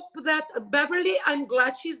 I hope that Beverly, I'm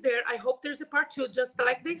glad she's there. I hope there's a part 2, just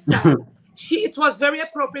like they said. It was very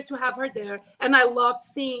appropriate to have her there. And I loved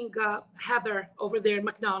seeing Heather over there in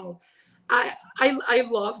McDonald. I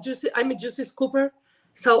love Juicy. I'm a Juicy Scooper.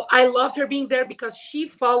 So I loved her being there because she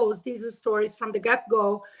follows these stories from the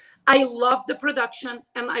get-go. I love the production,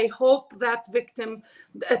 and I hope that victim,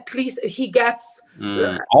 at least he gets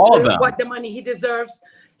all of them, what the money he deserves.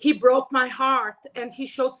 He broke my heart, and he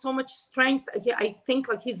showed so much strength. I think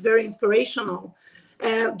like he's very inspirational.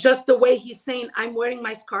 Just the way he's saying, I'm wearing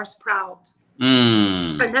my scars proud.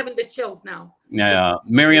 I'm having the chills now. Yeah.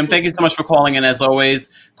 Miriam, thank you so much for calling in, as always.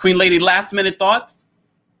 Queen Lady, last minute thoughts?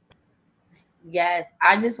 Yes,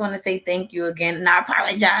 I just want to say thank you again, and I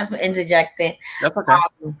apologize for interjecting. That's okay.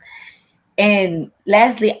 And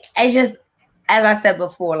lastly, as I said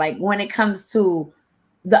before, like when it comes to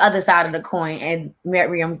the other side of the coin, and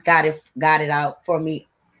Miriam got it out for me.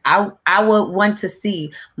 I would want to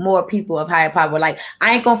see more people of higher power. Like,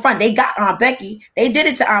 I ain't gonna front. They got Aunt Becky. They did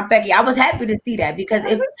it to Aunt Becky. I was happy to see that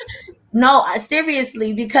because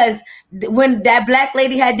seriously, because when that black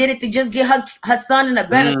lady had did it to just get her son in a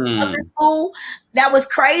better school, that was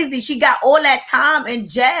crazy. She got all that time in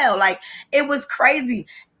jail. Like, it was crazy.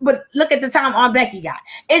 but look at the time Aunt Becky got.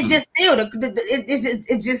 It's just still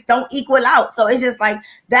it just don't equal out. So it's just like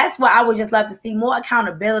that's what I would just love to see, more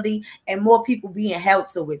accountability and more people being held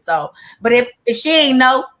to it. So, but if she ain't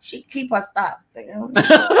know, she keep her stuff.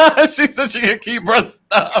 She said she can keep her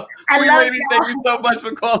stuff. Lady, thank you so much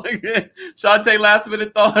for calling in. Shantae, last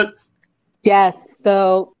minute thoughts. Yes,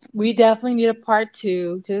 so we definitely need a part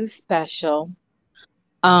 2 to the special.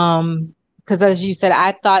 Because as you said,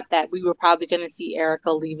 I thought that we were probably going to see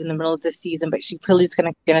Erika leave in the middle of the season, but she clearly is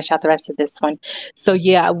going to finish out the rest of this one. So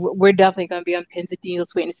yeah, we're definitely going to be on pins and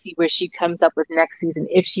needles waiting to see where she comes up with next season,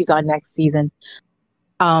 if she's on next season.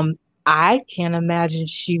 I can't imagine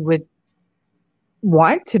she would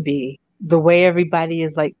want to be, the way everybody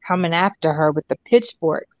is like coming after her with the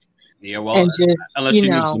pitchforks. Yeah, well, and just, unless she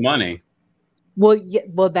makes the money. Well, yeah,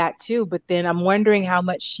 well that too. But then I'm wondering how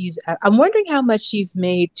much she's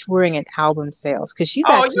made touring and album sales, because she's.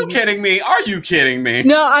 Oh, are you kidding me? Are you kidding me?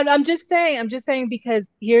 No, I'm just saying. I'm just saying because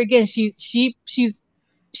here again, she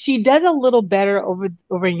does a little better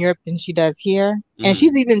over in Europe than she does here, and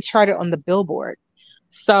she's even charted on the Billboard.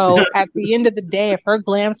 So at the end of the day, if her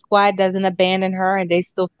glam squad doesn't abandon her and they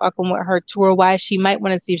still fucking with her tour wise, she might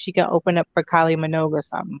want to see if she can open up for Kylie Minogue or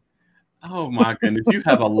something. Oh my goodness, you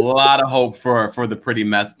have a lot of hope for the pretty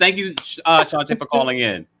mess. Thank you, Shantae, for calling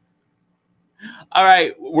in. All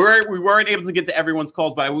right, we weren't able to get to everyone's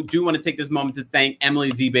calls, but I do want to take this moment to thank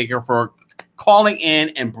Emily D. Baker for calling in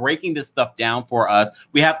and breaking this stuff down for us.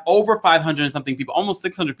 We have over 500 and something people, almost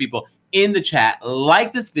 600 people in the chat.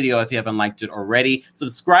 Like this video if you haven't liked it already.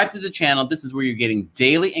 Subscribe to the channel. This is where you're getting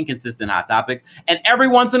daily and consistent hot topics. And every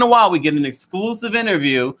once in a while, we get an exclusive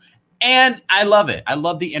interview. And I love it. I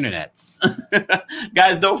love the internets.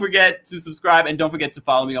 Guys, don't forget to subscribe and don't forget to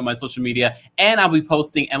follow me on my social media. And I'll be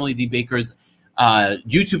posting Emily D. Baker's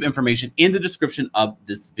YouTube information in the description of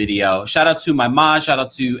this video. Shout out to my mom. Shout out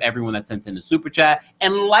to everyone that sent in a super chat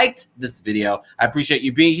and liked this video. I appreciate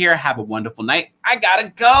you being here. Have a wonderful night. I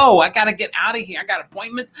gotta go. I gotta get out of here. I got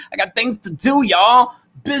appointments. I got things to do, y'all.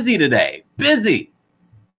 Busy today. Busy.